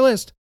 Put me on your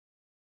list.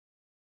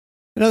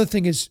 Another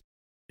thing is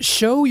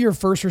show your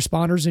first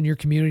responders in your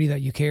community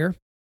that you care.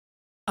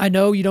 I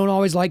know you don't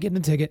always like getting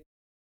a ticket.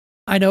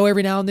 I know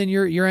every now and then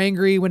you're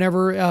angry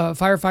whenever a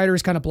firefighter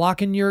is kind of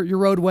blocking your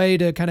roadway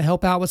to kind of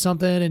help out with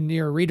something and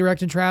you're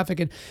redirecting traffic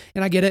and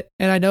I get it.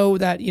 And I know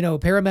that,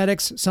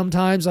 paramedics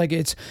sometimes like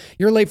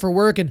you're late for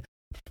work and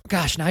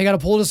gosh, now you got to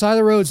pull to the side of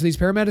the road so these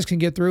paramedics can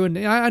get through. And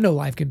I know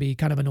life can be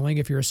kind of annoying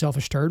if you're a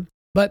selfish turd,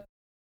 but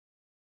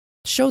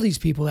show these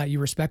people that you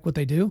respect what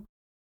they do.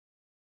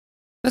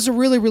 That's a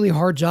really, really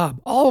hard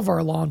job. All of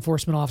our law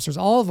enforcement officers,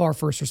 all of our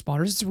first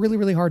responders, it's a really,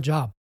 really hard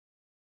job.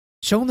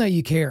 Show them that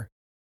you care.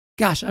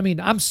 Gosh,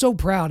 I'm so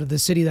proud of the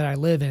city that I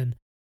live in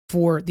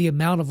for the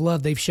amount of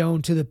love they've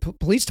shown to the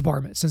police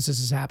department since this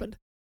has happened.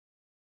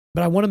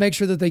 But I want to make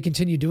sure that they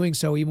continue doing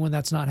so even when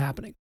that's not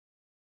happening.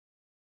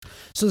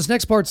 So this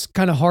next part's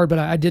kind of hard, but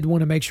I did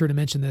want to make sure to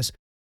mention this.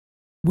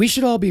 We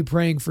should all be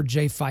praying for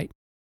Jay Fight.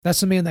 That's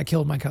the man that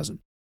killed my cousin.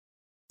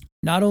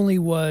 Not only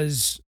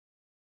was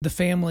the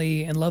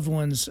family and loved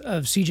ones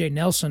of CJ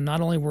Nelson,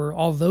 not only were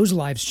all those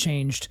lives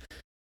changed,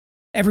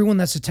 everyone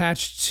that's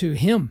attached to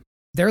him,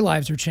 their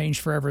lives are changed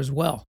forever as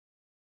well.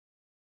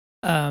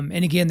 And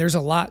again, there's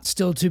a lot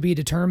still to be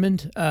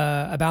determined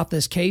about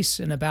this case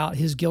and about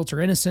his guilt or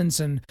innocence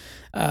and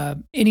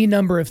any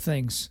number of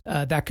things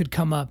that could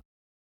come up.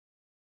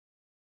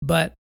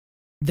 But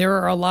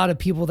there are a lot of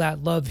people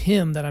that love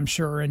him that I'm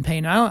sure are in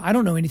pain. I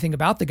don't know anything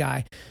about the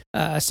guy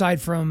aside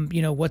from,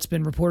 what's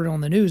been reported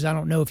on the news. I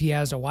don't know if he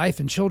has a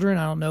wife and children.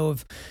 I don't know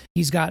if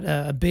he's got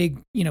a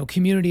big,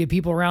 community of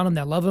people around him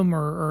that love him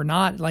or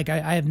not. Like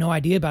I have no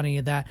idea about any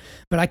of that,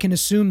 but I can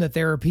assume that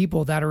there are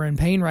people that are in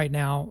pain right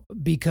now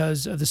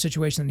because of the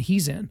situation that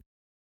he's in.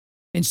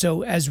 And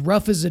so as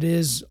rough as it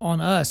is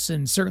on us,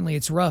 and certainly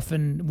it's rough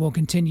and will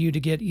continue to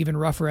get even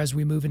rougher as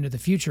we move into the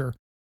future,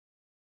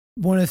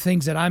 one of the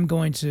things that I'm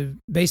going to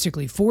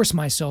basically force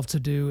myself to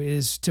do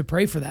is to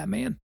pray for that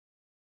man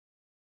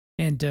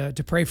and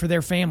to pray for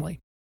their family.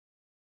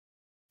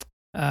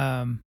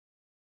 And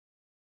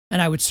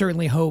I would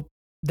certainly hope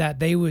that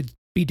they would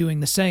be doing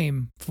the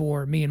same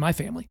for me and my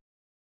family.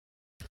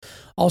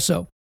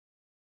 Also,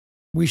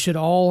 we should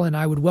all, and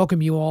I would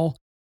welcome you all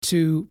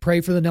to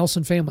pray for the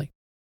Nelson family.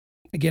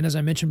 Again, as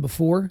I mentioned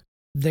before,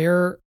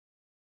 there's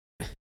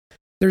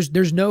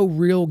no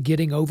real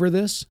getting over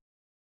this.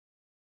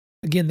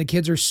 Again, the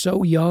kids are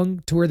so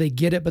young to where they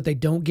get it, but they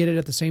don't get it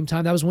at the same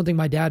time. That was one thing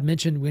my dad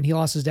mentioned when he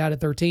lost his dad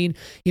at 13.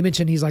 He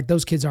mentioned, he's like,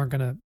 those kids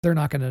they're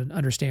not going to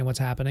understand what's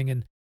happening.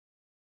 And,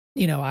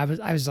 I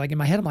was like, in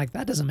my head, I'm like,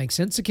 that doesn't make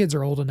sense. The kids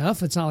are old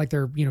enough. It's not like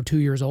they're, 2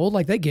 years old.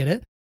 Like they get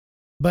it.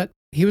 But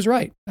he was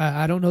right.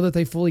 I don't know that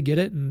they fully get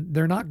it, and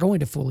they're not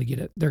going to fully get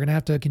it. They're going to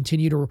have to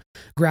continue to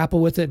grapple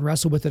with it and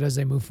wrestle with it as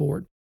they move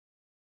forward.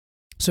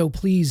 So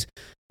please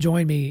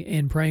join me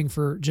in praying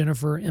for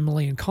Jennifer,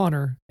 Emily, and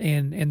Connor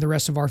and the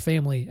rest of our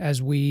family as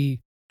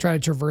we try to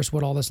traverse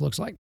what all this looks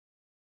like.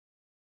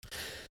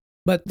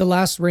 But the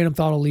last random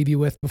thought I'll leave you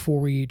with before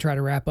we try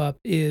to wrap up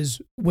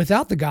is,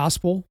 without the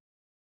gospel,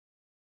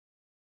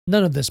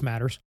 none of this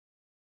matters.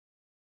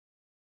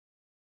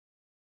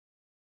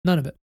 None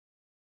of it.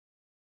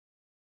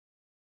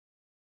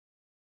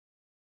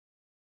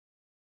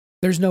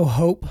 There's no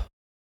hope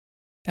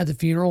at the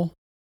funeral.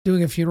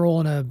 Doing a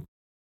funeral in a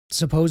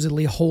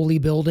supposedly holy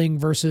building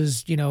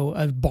versus,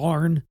 a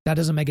barn, that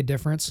doesn't make a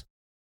difference.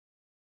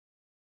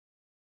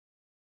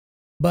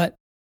 But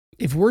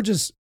if we're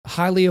just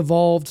highly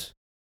evolved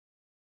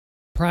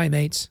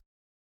primates,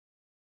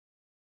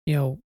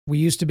 we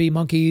used to be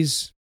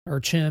monkeys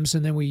or chimps,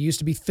 and then we used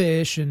to be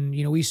fish, and,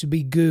 we used to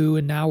be goo,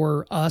 and now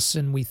we're us,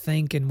 and we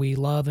think, and we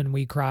love, and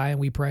we cry, and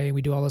we pray, and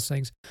we do all those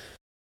things.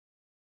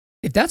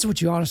 If that's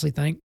what you honestly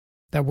think,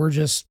 that we're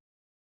just,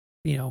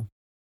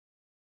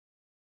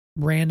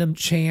 random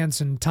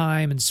chance and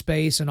time and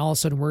space, and all of a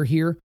sudden we're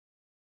here,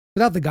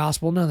 without the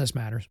gospel, none of this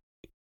matters.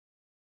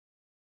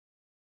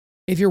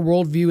 If your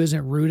worldview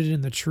isn't rooted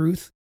in the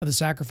truth of the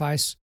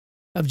sacrifice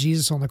of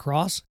Jesus on the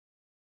cross,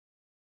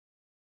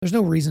 there's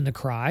no reason to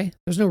cry.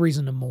 There's no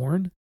reason to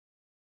mourn,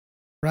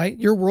 right?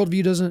 Your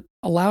worldview doesn't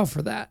allow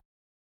for that.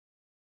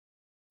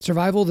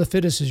 Survival of the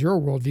fittest is your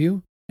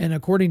worldview. And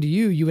according to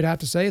you, you would have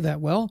to say that,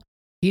 well,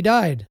 he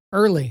died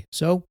early,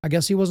 so I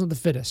guess he wasn't the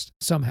fittest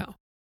somehow.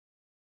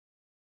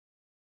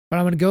 But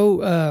I'm going to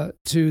go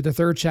to the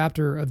 3rd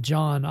chapter of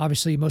John.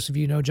 Obviously, most of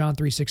you know John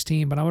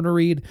 3:16, but I want to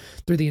read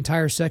through the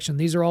entire section.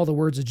 These are all the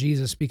words of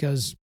Jesus,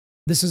 because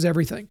this is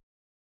everything.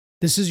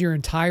 This is your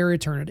entire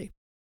eternity.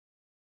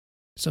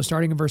 So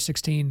starting in verse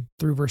 16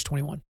 through verse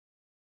 21.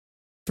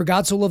 For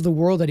God so loved the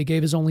world that he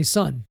gave his only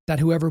Son, that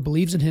whoever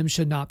believes in him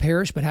should not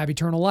perish but have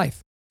eternal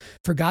life.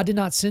 For God did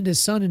not send his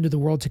Son into the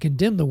world to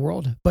condemn the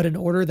world, but in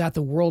order that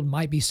the world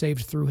might be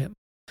saved through him.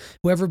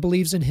 Whoever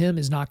believes in him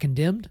is not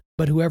condemned,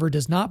 but whoever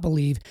does not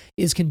believe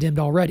is condemned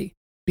already,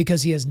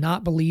 because he has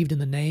not believed in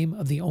the name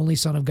of the only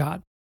Son of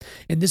God.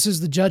 And this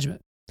is the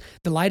judgment.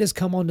 The light has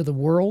come onto the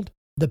world.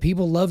 The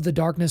people loved the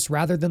darkness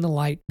rather than the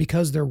light,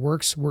 because their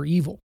works were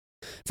evil.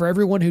 For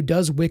everyone who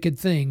does wicked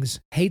things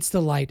hates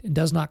the light and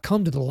does not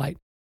come to the light,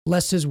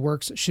 lest his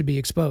works should be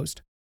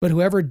exposed. But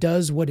whoever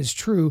does what is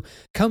true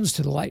comes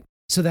to the light,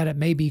 so that it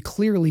may be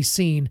clearly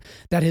seen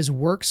that his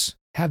works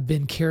have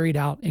been carried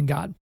out in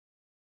God.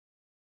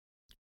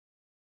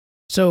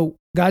 So,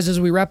 guys, as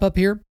we wrap up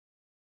here,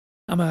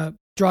 I'm going to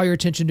draw your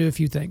attention to a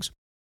few things.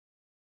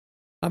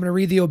 I'm going to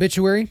read the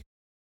obituary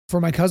for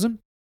my cousin.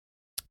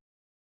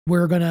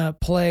 We're going to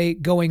play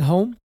Going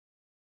Home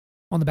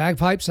on the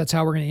bagpipes. That's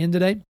how we're going to end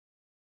today.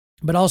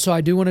 But also, I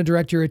do want to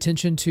direct your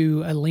attention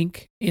to a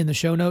link in the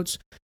show notes.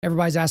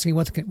 Everybody's asking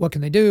what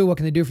can they do? What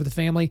can they do for the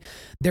family?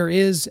 There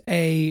is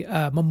a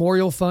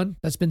memorial fund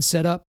that's been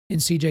set up in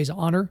CJ's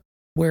honor,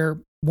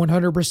 where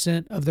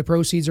 100% of the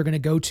proceeds are going to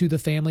go to the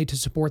family to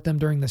support them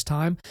during this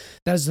time.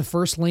 That is the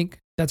first link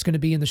that's going to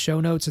be in the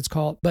show notes. It's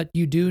called, but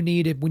you do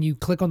need it. When you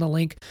click on the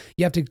link,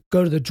 you have to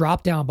go to the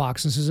drop down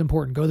box. This is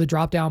important. Go to the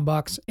drop down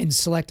box and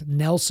select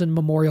Nelson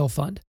Memorial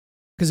Fund.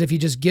 Because if you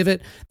just give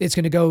it, it's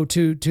going to go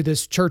to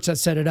this church that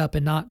set it up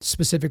and not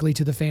specifically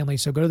to the family.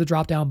 So go to the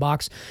drop-down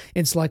box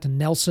and select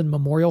Nelson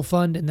Memorial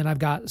Fund. And then I've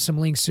got some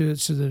links to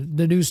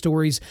the news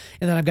stories.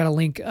 And then I've got a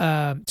link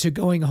to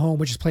Going Home,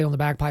 which is played on the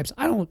bagpipes.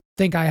 I don't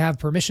think I have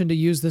permission to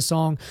use this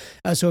song.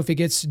 So if it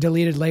gets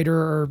deleted later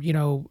or,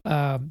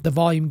 the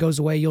volume goes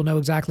away, you'll know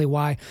exactly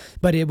why.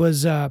 But it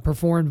was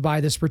performed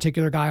by this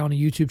particular guy on a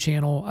YouTube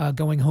channel,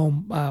 Going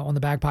Home on the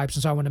bagpipes.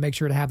 And so I want to make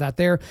sure to have that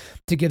there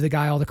to give the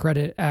guy all the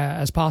credit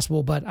as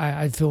possible. But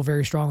I feel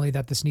very strongly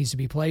that this needs to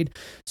be played.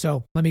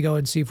 So let me go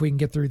and see if we can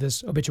get through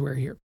this obituary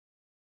here.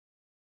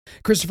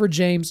 Christopher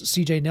James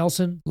C.J.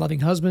 Nelson, loving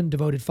husband,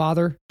 devoted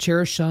father,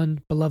 cherished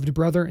son, beloved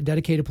brother, and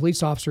dedicated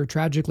police officer,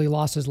 tragically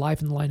lost his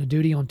life in the line of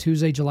duty on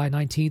Tuesday, July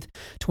 19th,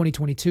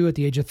 2022 at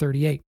the age of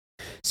 38.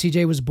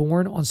 CJ was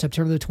born on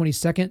September the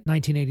 22nd,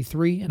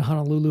 1983 in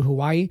Honolulu,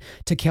 Hawaii,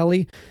 to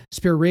Kelly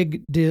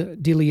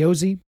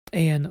Spirigliozzi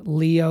and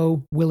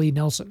Leo Willie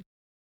Nelson.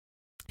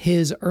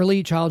 His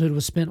early childhood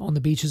was spent on the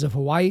beaches of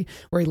Hawaii,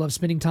 where he loved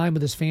spending time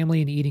with his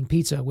family and eating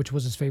pizza, which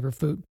was his favorite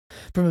food.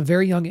 From a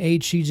very young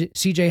age,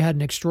 CJ had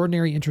an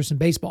extraordinary interest in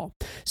baseball.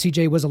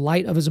 CJ was a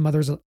light of his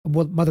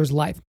mother's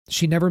life.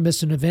 She never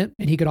missed an event,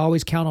 and he could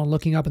always count on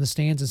looking up in the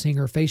stands and seeing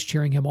her face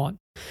cheering him on.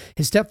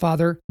 His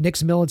stepfather,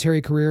 Nick's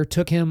military career,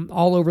 took him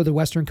all over the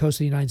western coast of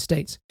the United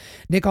States.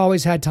 Nick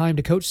always had time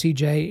to coach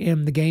CJ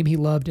in the game he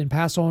loved and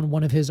pass on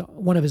one of his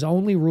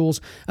only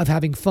rules of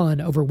having fun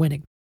over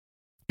winning.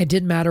 It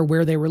didn't matter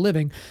where they were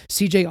living.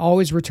 CJ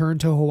always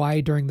returned to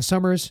Hawaii during the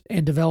summers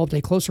and developed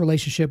a close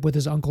relationship with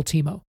his Uncle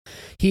Timo.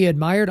 He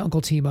admired Uncle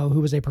Timo, who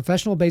was a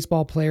professional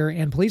baseball player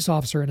and police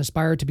officer, and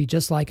aspired to be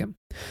just like him.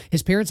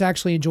 His parents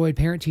actually enjoyed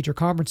parent-teacher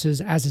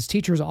conferences, as his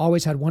teachers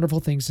always had wonderful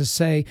things to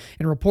say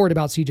and report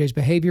about CJ's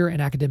behavior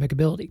and academic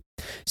ability.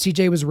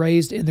 CJ was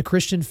raised in the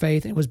Christian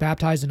faith and was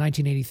baptized in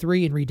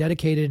 1983 and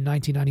rededicated in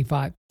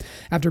 1995.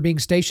 After being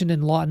stationed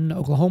in Lawton,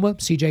 Oklahoma,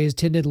 CJ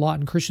attended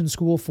Lawton Christian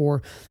School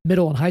for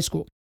middle and high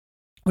school.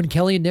 When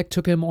Kelly and Nick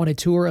took him on a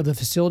tour of the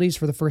facilities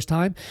for the first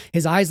time,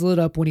 his eyes lit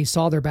up when he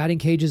saw their batting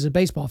cages and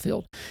baseball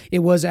field. It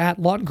was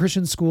at Lawton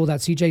Christian School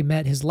that CJ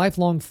met his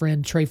lifelong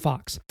friend, Trey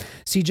Fox.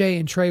 CJ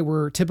and Trey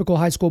were typical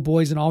high school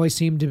boys and always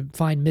seemed to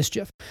find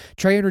mischief.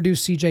 Trey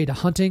introduced CJ to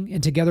hunting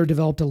and together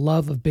developed a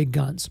love of big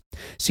guns.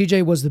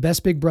 CJ was the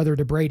best big brother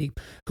to Brady,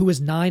 who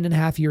was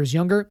 9.5 years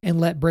younger, and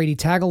let Brady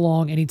tag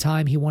along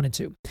anytime he wanted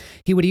to.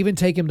 He would even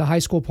take him to high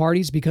school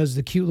parties because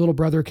the cute little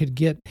brother could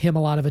get him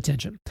a lot of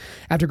attention.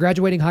 After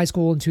graduating high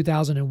school in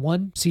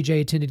 2001,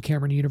 CJ attended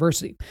Cameron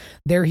University.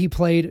 There he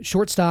played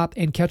shortstop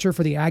and catcher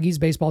for the Aggies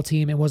baseball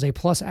team and was a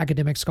plus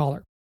academic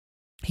scholar.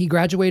 He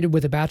graduated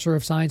with a Bachelor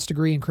of Science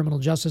degree in criminal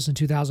justice in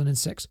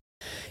 2006.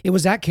 It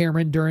was at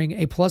Cameron during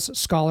a plus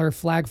scholar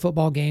flag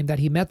football game that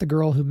he met the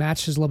girl who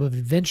matched his love of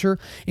adventure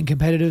and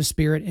competitive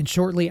spirit, and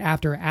shortly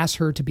after asked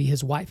her to be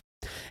his wife.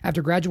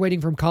 After graduating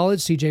from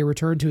college, CJ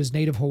returned to his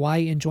native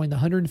Hawaii and joined the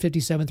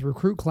 157th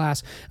recruit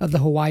class of the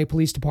Hawaii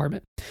Police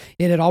Department.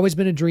 It had always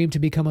been a dream to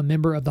become a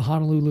member of the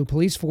Honolulu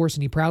Police Force,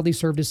 and he proudly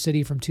served his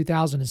city from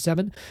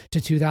 2007 to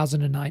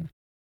 2009.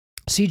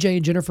 CJ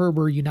and Jennifer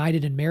were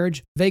united in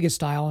marriage, Vegas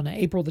style, on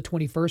April the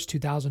 21st,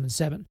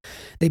 2007.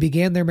 They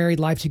began their married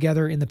life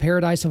together in the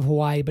paradise of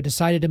Hawaii, but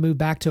decided to move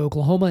back to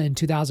Oklahoma in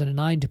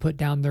 2009 to put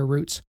down their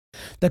roots.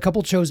 The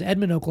couple chose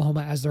Edmond,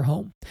 Oklahoma as their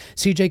home.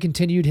 CJ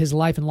continued his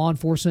life in law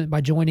enforcement by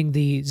joining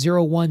the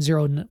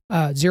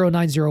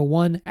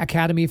 0901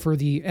 Academy for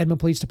the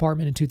Edmond Police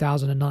Department in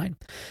 2009.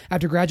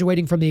 After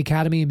graduating from the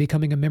academy and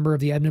becoming a member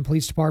of the Edmond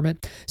Police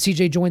Department,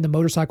 CJ joined the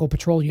Motorcycle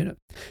Patrol Unit.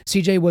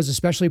 CJ was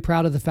especially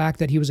proud of the fact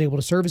that he was able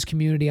to serve his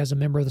community as a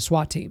member of the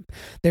SWAT team.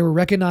 They were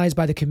recognized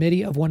by the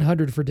Committee of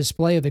 100 for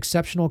display of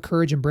exceptional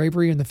courage and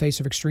bravery in the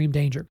face of extreme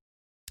danger.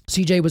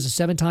 CJ was a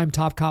 7-time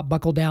Top Cop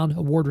Buckle Down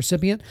Award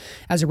recipient.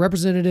 As a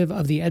representative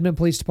of the Edmond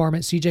Police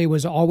Department, CJ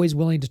was always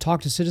willing to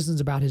talk to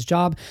citizens about his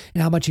job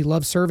and how much he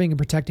loved serving and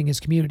protecting his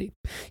community.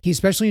 He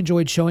especially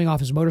enjoyed showing off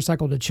his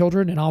motorcycle to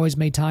children and always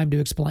made time to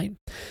explain.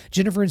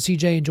 Jennifer and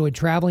CJ enjoyed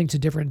traveling to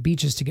different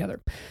beaches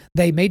together.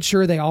 They made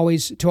sure to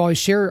always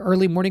share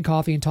early morning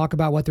coffee and talk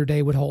about what their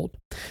day would hold.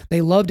 They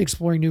loved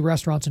exploring new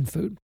restaurants and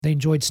food. They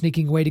enjoyed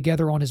sneaking away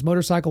together on his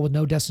motorcycle with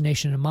no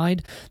destination in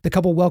mind. The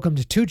couple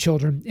welcomed 2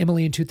 children,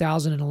 Emily in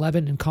 2011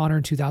 and Connor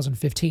in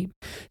 2015.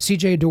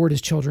 CJ adored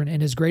his children,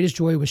 and his greatest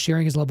joy was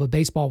sharing his love of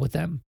baseball with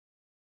them.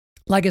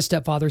 Like his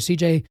stepfather,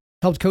 CJ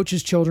helped coach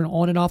his children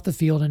on and off the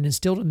field, and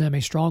instilled in them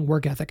a strong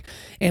work ethic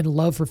and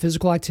love for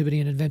physical activity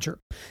and adventure.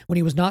 When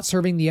he was not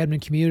serving the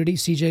Edmond community,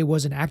 CJ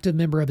was an active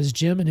member of his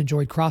gym and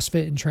enjoyed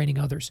CrossFit and training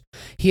others.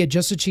 He had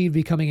just achieved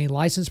becoming a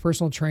licensed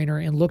personal trainer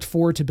and looked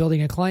forward to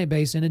building a client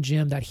base in a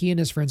gym that he and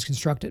his friends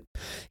constructed.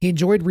 He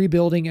enjoyed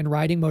rebuilding and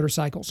riding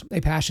motorcycles,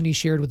 a passion he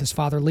shared with his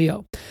father,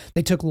 Leo.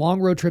 They took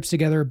long road trips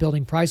together,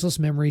 building priceless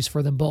memories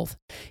for them both.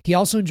 He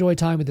also enjoyed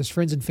time with his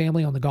friends and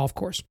family on the golf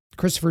course.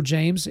 Christopher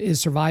James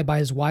is survived by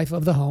his wife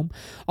of the home.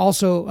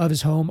 Also of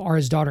his home are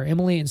his daughter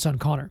Emily and son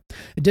Connor.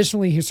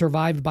 Additionally, he's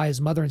survived by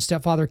his mother and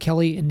stepfather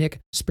Kelly and Nick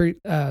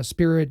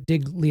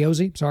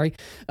Spiradigliozzi,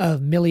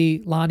 of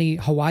Mililani,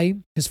 Hawaii.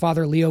 His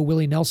father Leo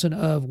Willie Nelson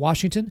of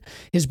Washington.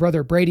 His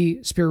brother Brady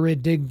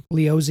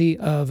Spiradigliozzi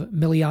of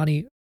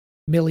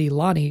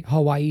Mililani,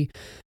 Hawaii.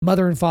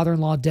 Mother and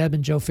father-in-law Deb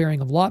and Joe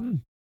Faring of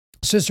Lawton.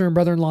 Sister and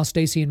brother-in-law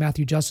Stacy and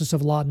Matthew Justice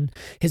of Lawton,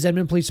 his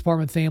Edmond Police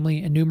Department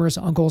family, and numerous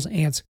uncles,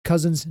 aunts,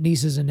 cousins,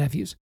 nieces, and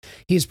nephews.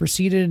 He is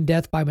preceded in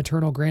death by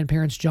maternal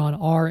grandparents John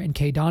R. and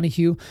Kay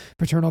Donahue,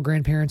 paternal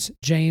grandparents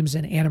James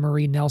and Anna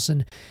Marie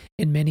Nelson,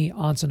 and many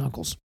aunts and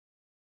uncles.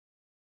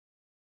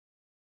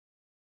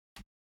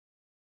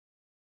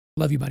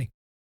 Love you, buddy.